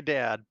remember my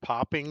dad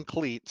popping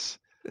cleats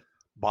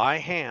by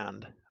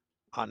hand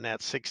on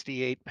that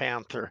 '68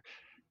 Panther,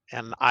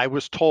 and I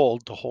was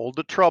told to hold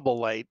the trouble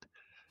light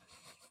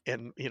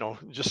and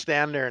just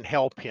stand there and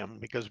help him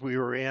because we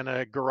were in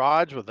a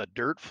garage with a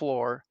dirt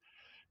floor,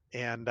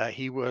 and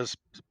he was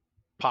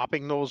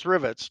popping those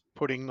rivets,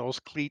 putting those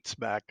cleats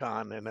back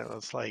on, and it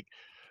was like,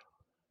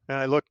 and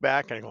I look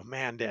back and I go,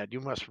 man, Dad, you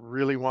must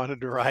really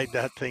wanted to ride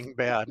that thing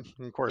bad.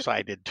 And of course,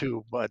 I did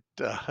too, but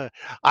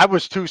I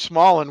was too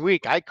small and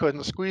weak. I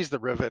couldn't squeeze the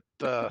rivet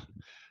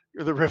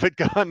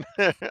gun.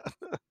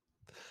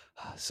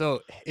 So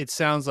it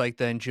sounds like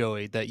then,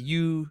 Joey, that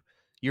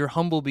your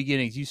humble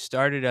beginnings, you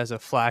started as a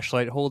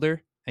flashlight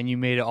holder and you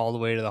made it all the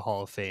way to the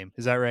Hall of Fame.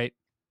 Is that right?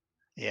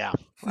 Yeah,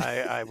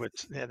 I would.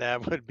 Yeah,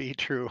 that would be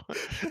true.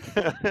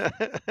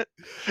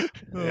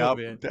 Oh Yep,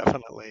 man.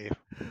 definitely.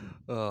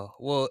 Oh,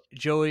 well,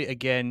 Joey,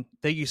 again,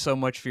 thank you so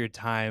much for your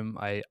time.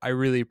 I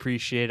really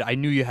appreciate it. I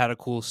knew you had a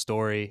cool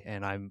story,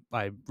 and I'm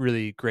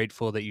really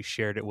grateful that you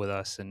shared it with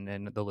us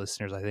and the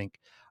listeners. I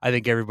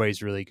think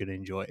everybody's really going to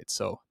enjoy it.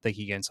 So thank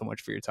you again so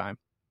much for your time.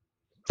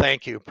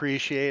 Thank you.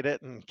 Appreciate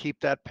it, and keep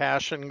that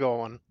passion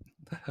going.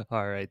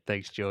 All right,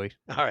 thanks, Joey.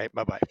 All right.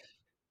 Bye bye.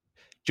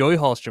 Joey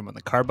Hallstrom on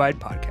the Carbide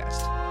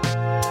Podcast.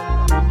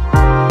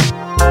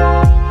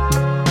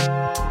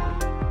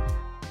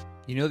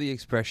 You know the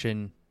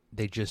expression,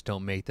 they just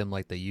don't make them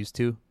like they used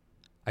to?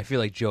 I feel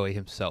like Joey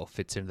himself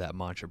fits into that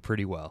mantra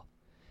pretty well.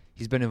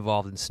 He's been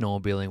involved in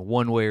snowmobiling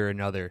one way or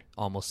another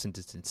almost since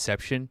its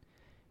inception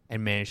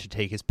and managed to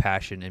take his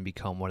passion and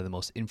become one of the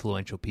most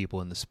influential people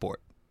in the sport,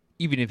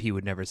 even if he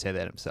would never say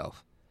that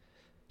himself.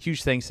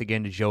 Huge thanks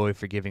again to Joey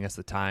for giving us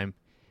the time.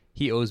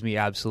 He owes me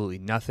absolutely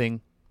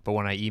nothing, but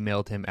when I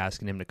emailed him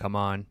asking him to come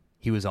on,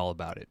 he was all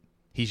about it.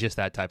 He's just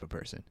that type of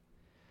person.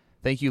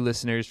 Thank you,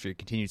 listeners, for your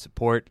continued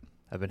support.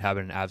 I've been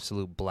having an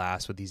absolute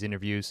blast with these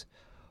interviews.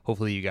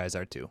 Hopefully you guys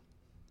are too.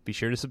 Be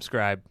sure to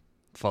subscribe,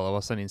 follow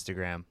us on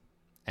Instagram,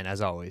 and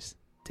as always,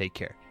 take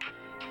care.